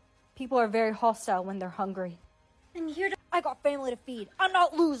careful. People are very hostile when they're hungry. I'm here to... I got family to feed. I'm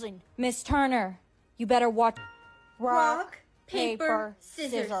not losing. Miss Turner, you better watch. Rock, paper,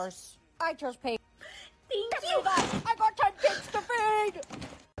 scissors. I chose paper. Thank Give you. me that. I got 10 kids to feed.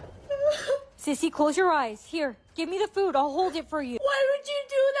 Sissy, close your eyes. Here, give me the food. I'll hold it for you. Why would you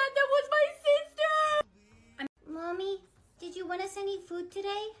do that? That was my sister! Mommy, did you win us any food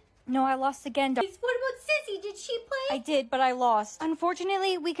today? No, I lost again. What about Sissy? Did she play? I did, but I lost.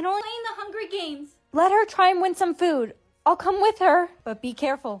 Unfortunately, we can only Playing the Hunger Games. let her try and win some food. I'll come with her. But be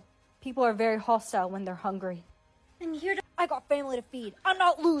careful. People are very hostile when they're hungry. I'm here to... I got family to feed. I'm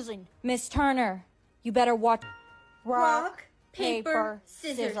not losing. Miss Turner, you better watch. Rock, paper,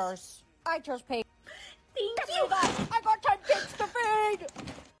 scissors. I chose paper. Thank Give you. me that. I got 10 kids to feed.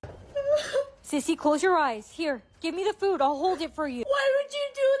 Sissy, close your eyes. Here, give me the food. I'll hold it for you. Why would you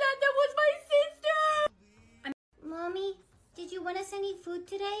do that? That was my sister! Mommy, did you win us any food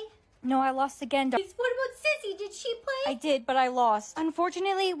today? No, I lost again. What about Sissy? Did she play? I did, but I lost.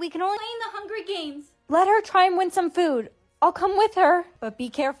 Unfortunately, we can only Playing the Hunger Games. let her try and win some food. I'll come with her. But be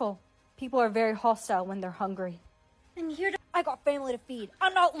careful. People are very hostile when they're hungry. I'm here to... I got family to feed.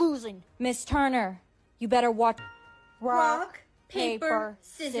 I'm not losing. Miss Turner, you better watch. Rock, paper,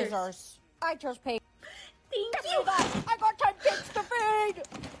 scissors. I chose paper. Thank Give you. me that. I got 10 kids to feed.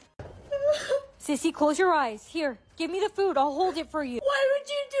 Sissy, close your eyes. Here, give me the food. I'll hold it for you. Why would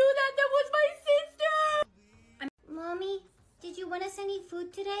you do that? That was my sister! Mommy, did you win us any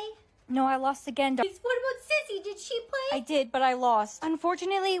food today? No, I lost again. What about Sissy? Did she play? I did, but I lost.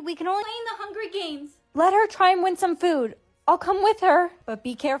 Unfortunately, we can only Playing the Hunger Games. let her try and win some food. I'll come with her. But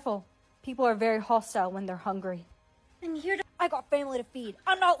be careful. People are very hostile when they're hungry. I'm here to... I got family to feed.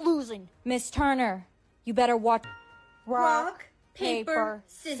 I'm not losing. Miss Turner, you better watch. Rock, paper,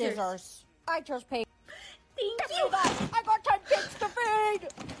 scissors. I chose paper. Thank you. I got 10 kids to feed!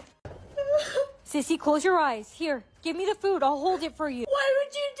 Sissy, close your eyes. Here, give me the food. I'll hold it for you. Why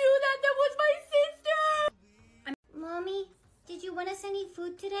would you do that? That was my sister! Mommy, did you win us any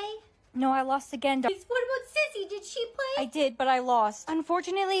food today? No, I lost again. What about Sissy? Did she play? I did, but I lost.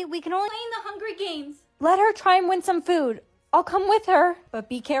 Unfortunately, we can only Playing the Hunger Games. let her try and win some food. I'll come with her, but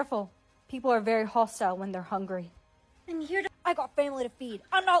be careful. People are very hostile when they're hungry. I'm here to... I got family to feed.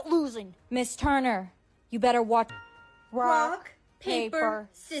 I'm not losing. Miss Turner, you better watch. Rock, paper,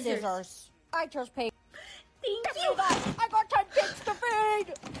 scissors. I chose paper. Thank you. I got 10 kids to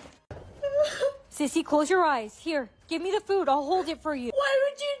feed! Sissy, close your eyes. Here, give me the food. I'll hold it for you. Why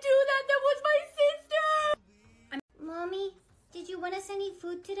would you do that? That was my sister! Mommy, did you win us any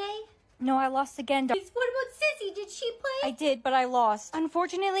food today? No, I lost again. What about Sissy? Did she play? I did, but I lost.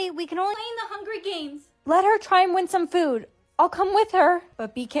 Unfortunately, we can only Playing the Hunger Games. let her try and win some food. I'll come with her,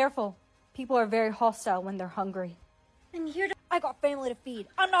 but be careful. People are very hostile when they're hungry. I'm here to... I got family to feed.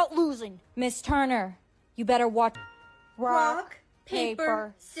 I'm not losing. Miss Turner, you better watch. Rock,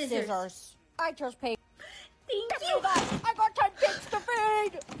 paper, scissors. I chose paper. Thank you. I got 10 kids to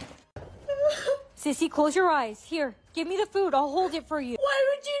feed! Sissy, close your eyes. Here, give me the food. I'll hold it for you. Why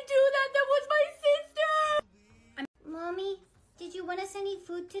would you do that? That was my sister! Mommy, did you win us any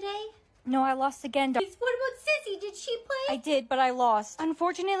food today? No, I lost again. What about Sissy? Did she play? I did, but I lost.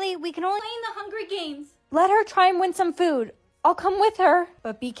 Unfortunately, we can only Playing the Hunger Games. let her try and win some food. I'll come with her,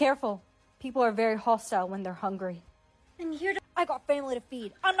 but be careful. People are very hostile when they're hungry. I'm here to... I got family to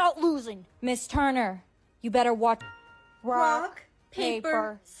feed. I'm not losing. Miss Turner, you better watch. Rock,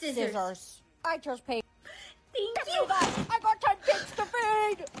 paper, scissors. I chose paper. Thank you. I got 10 kids to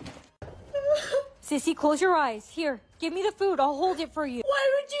feed! Sissy, close your eyes. Here, give me the food. I'll hold it for you. Why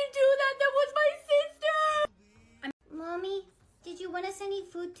would you do that? That was my sister! Mommy, did you win us any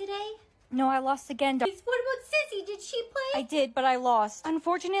food today? No, I lost again. What about Sissy? Did she play? I did, but I lost.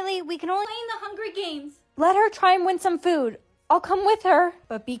 Unfortunately, we can only Playing the Hunger Games. let her try and win some food. I'll come with her,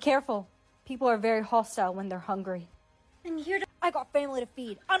 but be careful. People are very hostile when they're hungry. I'm here to... I got family to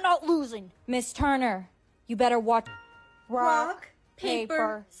feed. I'm not losing. Miss Turner, you better watch. Rock,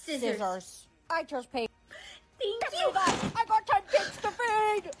 paper, scissors. I chose paper. Thank you. I got 10 kids to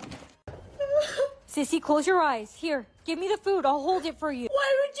feed! Sissy, close your eyes. Here, give me the food. I'll hold it for you.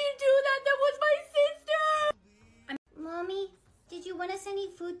 Why would you do that? That was my sister! Mommy, did you win us any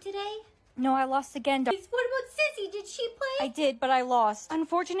food today? No, I lost again. What about Sissy? Did she play? I did, but I lost.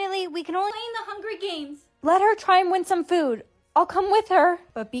 Unfortunately, we can only Playing the Hunger Games. let her try and win some food. I'll come with her,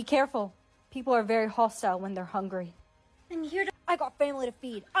 but be careful. People are very hostile when they're hungry. I'm here to... I got family to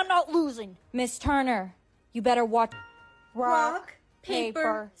feed. I'm not losing. Miss Turner, you better watch. Rock,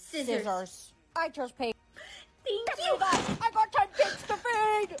 paper, scissors. I chose paper. Thank you. I got 10 kids to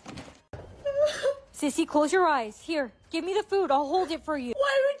feed! Sissy, close your eyes. Here, give me the food. I'll hold it for you.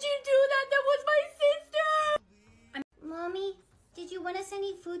 Why would you do that? That was my sister! Mommy, did you win us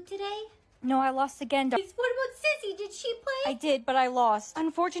any food today? No, I lost again. What about Sissy? Did she play? I did, but I lost.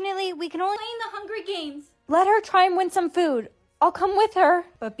 Unfortunately, we can only Playing the Hunger Games. let her try and win some food. I'll come with her,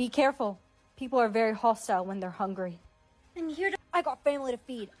 but be careful. People are very hostile when they're hungry. I'm here to... I got family to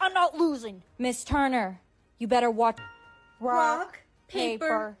feed. I'm not losing. Miss Turner, you better watch. Rock,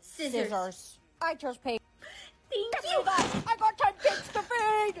 paper, scissors. I chose paper. Thank you. I got 10 kids to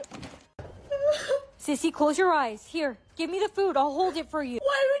feed! Sissy, close your eyes. Here, give me the food. I'll hold it for you.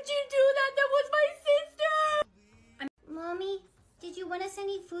 Why would you do that? That was my sister! Mommy, did you win us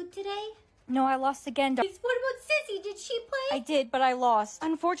any food today? No, I lost again. What about Sissy? Did she play? I did, but I lost.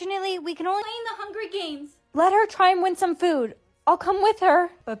 Unfortunately, we can only Playing the Hunger Games. let her try and win some food. I'll come with her,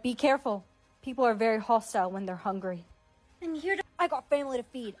 but be careful. People are very hostile when they're hungry. I'm here to... I got family to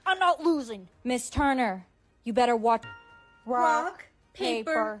feed. I'm not losing. Miss Turner, you better watch. Rock,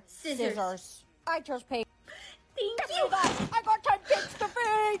 paper, scissors. I chose paper. Thank you. I got 10 kids to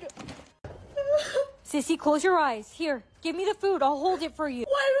feed! Sissy, close your eyes. Here, give me the food. I'll hold it for you.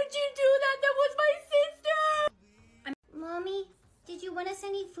 Why would you do that? That was my sister! Mommy, did you win us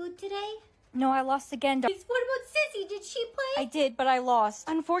any food today? No, I lost again. What about Sissy? Did she play? I did, but I lost.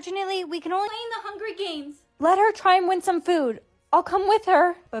 Unfortunately, we can only Playing the Hunger Games. let her try and win some food. I'll come with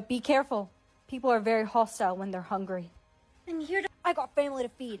her, but be careful. People are very hostile when they're hungry. I'm here to... I got family to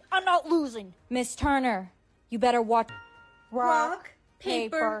feed. I'm not losing. Miss Turner, you better watch. Rock,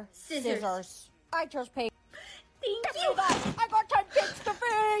 paper, scissors. I chose paper. Thank you. I got 10 kids to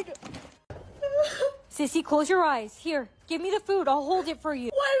feed! Sissy, close your eyes. Here, give me the food. I'll hold it for you.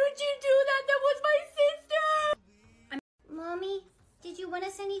 Why would you do that? That was my sister! Mommy, did you win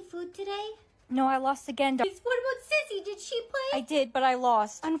us any food today? No, I lost again. What about Sissy? Did she play? I did, but I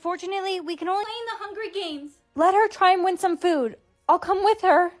lost. Unfortunately, we can only Play in the Hungry Games. let her try and win some food. I'll come with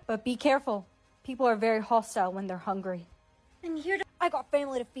her. But be careful. People are very hostile when they're hungry. I'm here to I got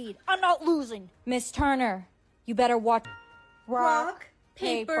family to feed. I'm not losing. Miss Turner, you better watch. rock,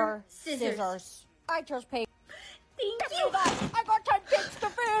 paper, scissors. I chose paper. Thank Give you. me that. I got 10 kids to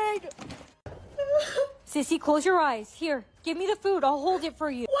feed. Sissy, close your eyes. Here, give me the food. I'll hold it for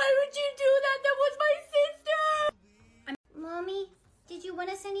you. Why would you do that? That was my sister. Mommy, did you want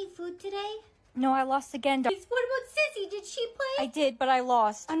us any food today? No, I lost again. What about Sissy? Did she play? I did, but I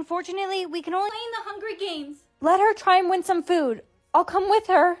lost. Unfortunately, we can only Play in the Hungry Games. let her try and win some food. I'll come with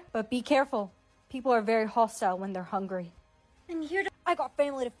her. But be careful. People are very hostile when they're hungry. I'm here to I got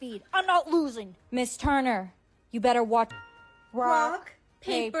family to feed. I'm not losing. Miss Turner, you better watch. rock,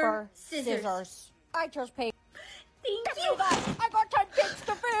 paper, scissors. I chose paper. Thank Give you. me that. I got 10 kids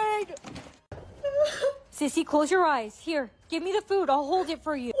to feed. Sissy, close your eyes. Here, give me the food. I'll hold it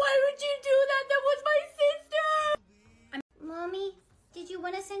for you. Why would you do that? That was my sister. Mommy, did you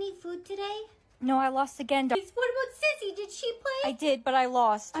want us any food today? No, I lost again. What about Sissy? Did she play? I did, but I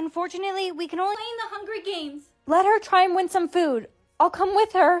lost. Unfortunately, we can only Play in the Hungry Games. let her try and win some food. I'll come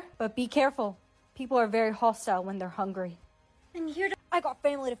with her. But be careful. People are very hostile when they're hungry. I'm here to I got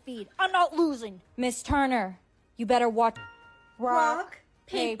family to feed. I'm not losing. Miss Turner, you better watch. rock,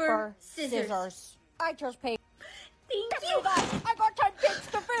 paper, scissors. I chose paper. Thank Give you. me that. I got 10 kids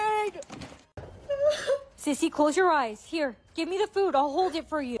to feed. Sissy, close your eyes. Here, give me the food. I'll hold it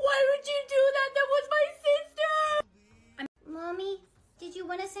for you. Why would you do that? That was my sister. Mommy, did you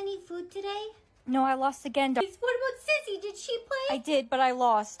want us any food today? No, I lost again. What about Sissy? Did she play? I did, but I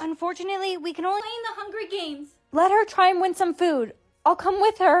lost. Unfortunately, we can only Play in the Hungry Games. let her try and win some food. I'll come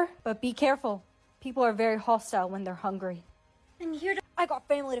with her. But be careful. People are very hostile when they're hungry. I'm here to I got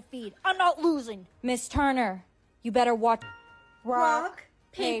family to feed. I'm not losing. Miss Turner, you better watch. rock,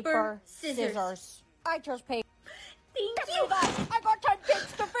 paper, scissors. I chose paper. Thank Give you. me that. I got 10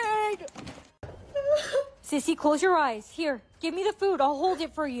 kids to feed. Sissy, close your eyes. Here, give me the food. I'll hold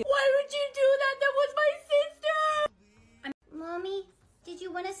it for you. Why would you do that? That was my sister. Mommy, did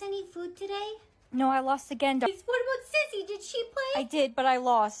you want us any food today? No, I lost again. What about Sissy? Did she play? I did, but I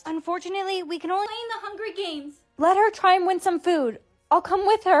lost. Unfortunately, we can only Play in the Hungry Games. let her try and win some food. I'll come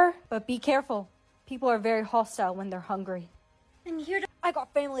with her. But be careful. People are very hostile when they're hungry. I'm here to I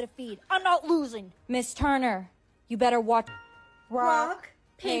got family to feed. I'm not losing. Miss Turner, you better watch. rock,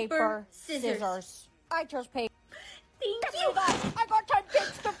 paper, scissors. I chose paper. Thank Give you. me that. I got 10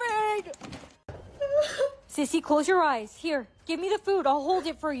 kids to feed. Sissy, close your eyes. Here, give me the food. I'll hold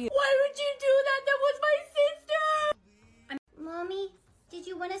it for you. Why would you do that? That was my sister. Mommy, did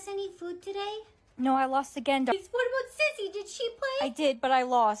you want us any food today? No, I lost again. What about Sissy? Did she play? I did, but I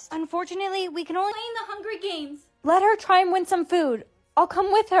lost. Unfortunately, we can only Play in the Hungry Games. let her try and win some food. I'll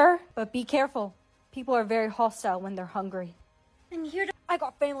come with her. But be careful. People are very hostile when they're hungry. I'm here to I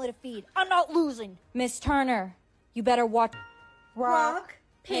got family to feed. I'm not losing. Miss Turner, you better watch. rock,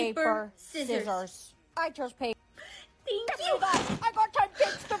 paper, scissors. I chose paper. Thank Give you. me that. I got 10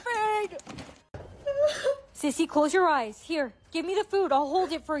 kids to feed. Sissy, close your eyes. Here, give me the food. I'll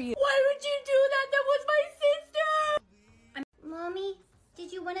hold it for you. Why would you do that? That was my sister. Mommy,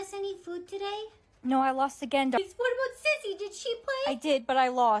 did you want us any food today? No, I lost again. What about Sissy? Did she play? I did, but I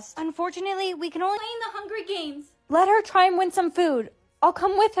lost. Unfortunately, we can only Play in the Hungry Games. let her try and win some food. I'll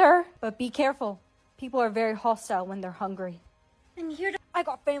come with her. But be careful. People are very hostile when they're hungry. I'm here to I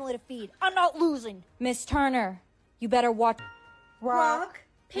got family to feed. I'm not losing. Miss Turner, you better watch. rock,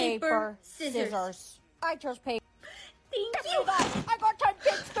 paper, scissors. I chose paper. Thank Give you. me that. I got 10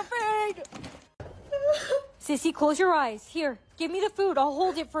 kids to feed. Sissy, close your eyes. Here, give me the food. I'll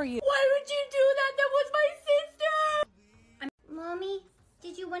hold it for you. Why would you do that? That was my sister. Mommy,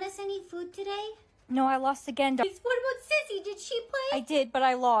 did you want us any food today? No, I lost again. What about Sissy? Did she play? I did, but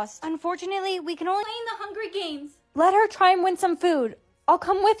I lost. Unfortunately, we can only Play in the Hungry Games. let her try and win some food. I'll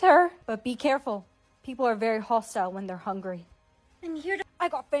come with her. But be careful. People are very hostile when they're hungry. I'm here to I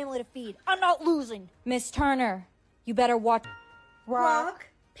got family to feed. I'm not losing. Miss Turner, you better watch. rock,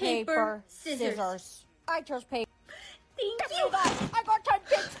 paper, scissors. I chose paper. Thank Give you. me that. I got 10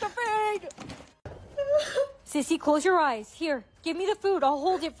 kids to feed. Sissy, close your eyes. Here, give me the food. I'll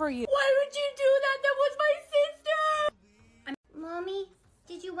hold it for you. Why would you do that? That was my sister. Mommy,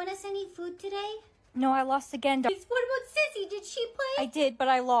 did you want us any food today? No, I lost again. What about Sissy? Did she play? I did, but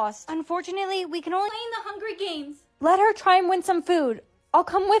I lost. Unfortunately, we can only Play in the Hungry Games. let her try and win some food. I'll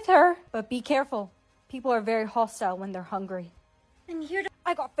come with her. But be careful. People are very hostile when they're hungry. I'm here to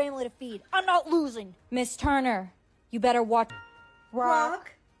I got family to feed. I'm not losing. Miss Turner, you better watch.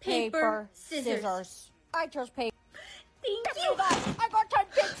 rock, paper, scissors. I chose paper. Thank you. I got 10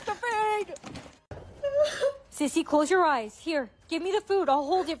 kids to feed! Sissy, close your eyes. Here, give me the food. I'll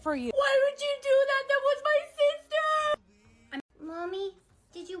hold it for you. Why would you do that? That was my sister! Mommy,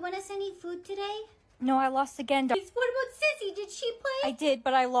 did you win us any food today? No, I lost again. What about Sissy? Did she play? I did,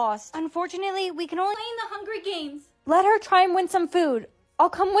 but I lost. Unfortunately, we can only Playing the Hungry Games. let her try and win some food. I'll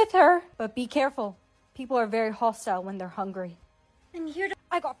come with her. But be careful. People are very hostile when they're hungry. I'm here to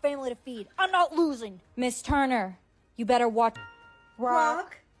I got family to feed. I'm not losing. Miss Turner, you better watch.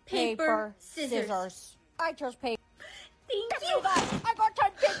 rock, paper, scissors. I chose paper. Thank you. I got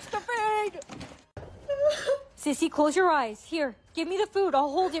 10 kids to feed! Sissy, close your eyes. Here, give me the food. I'll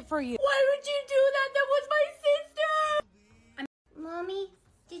hold it for you. Why would you do that? That was my sister! Mommy,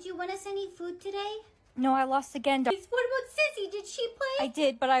 did you win us any food today? No, I lost again. What about Sissy? Did she play? I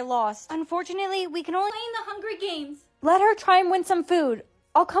did, but I lost. Unfortunately, we can only Playing the Hungry Games. let her try and win some food.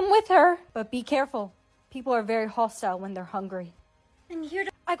 I'll come with her. But be careful. People are very hostile when they're hungry. I'm here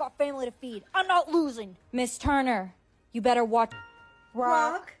to I got family to feed. I'm not losing. Miss Turner, you better watch.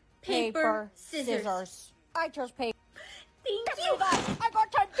 rock, paper, scissors. I chose paper. Thank you. I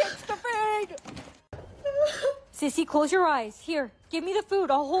got 10 kids to feed! Sissy, close your eyes. Here, give me the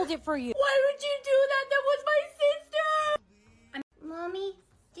food. I'll hold it for you. Why would you do that? That was my sister! Mommy,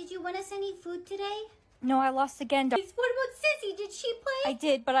 did you win us any food today? No, I lost again. What about Sissy? Did she play? I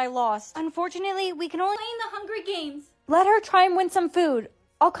did, but I lost. Unfortunately, we can only Playing the Hungry Games. let her try and win some food.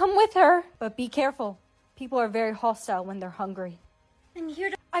 I'll come with her. But be careful. People are very hostile when they're hungry. I'm here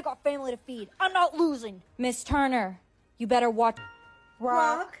to I got family to feed. I'm not losing. Miss Turner, you better watch.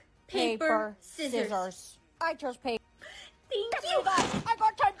 rock, paper, scissors. I chose paper. Thank you. I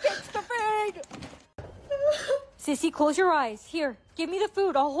got 10 kids to feed! Sissy, close your eyes. Here, give me the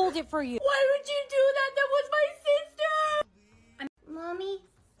food. I'll hold it for you. Why would you do that? That was my sister! Mommy,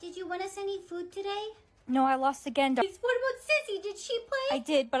 did you win us any food today? No, I lost again. What about Sissy? Did she play? I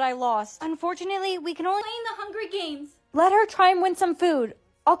did, but I lost. Unfortunately, we can only Playing the Hungry Games. let her try and win some food.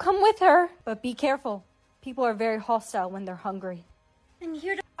 I'll come with her. But be careful. People are very hostile when they're hungry. I'm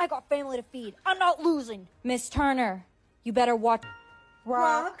here to I got family to feed. I'm not losing. Miss Turner, you better watch.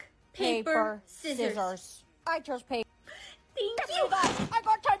 rock, paper, scissors. I chose paper. Thank you. I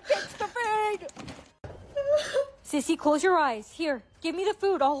got 10 kids to feed! Sissy, close your eyes. Here, give me the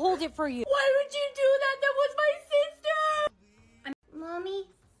food. I'll hold it for you. Why would you do that? That was my sister! Mommy,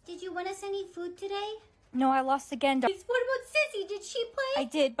 did you win us any food today? No, I lost again. What about Sissy? Did she play? I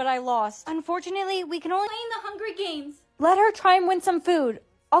did, but I lost. Unfortunately, we can only Playing the Hungry Games. let her try and win some food.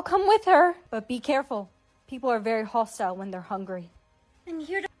 I'll come with her. But be careful. People are very hostile when they're hungry. I'm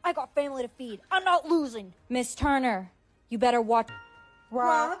here to I got family to feed. I'm not losing. Miss Turner, you better watch.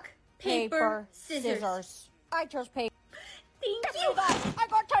 rock, paper, scissors. I chose paper. Thank you. I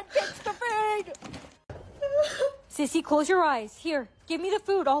got 10 kids to feed! Sissy, close your eyes. Here, give me the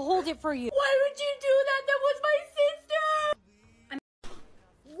food. I'll hold it for you. Why would you do that? That was my sister!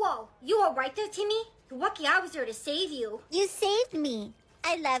 Whoa, you alright there, Timmy? You're lucky I was there to save you. You saved me.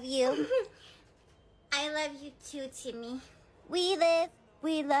 I love you. I love you too, Timmy. We live,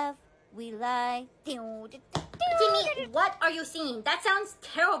 we love, we lie. Timmy, what are you singing? That sounds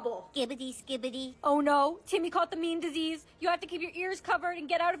terrible. Skibbity, skibbity. Oh no, Timmy caught the mean disease. You have to keep your ears covered and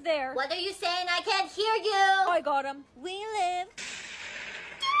get out of there. What are you saying? I can't hear you. I got him. We live.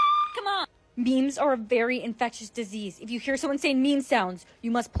 Come on. Memes are a very infectious disease. If you hear someone saying meme sounds,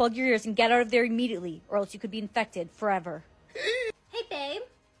 you must plug your ears and get out of there immediately, or else you could be infected forever. Hey, babe.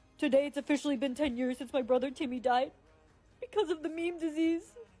 Today it's officially been 10 years since my brother Timmy died. Because of the meme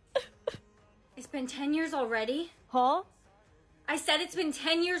disease. It's been 10 years already? Huh? I said it's been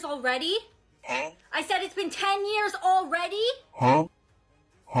 10 years already? Huh? I said it's been 10 years already? Huh?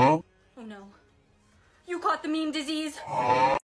 Huh? Oh no. You caught the meme disease?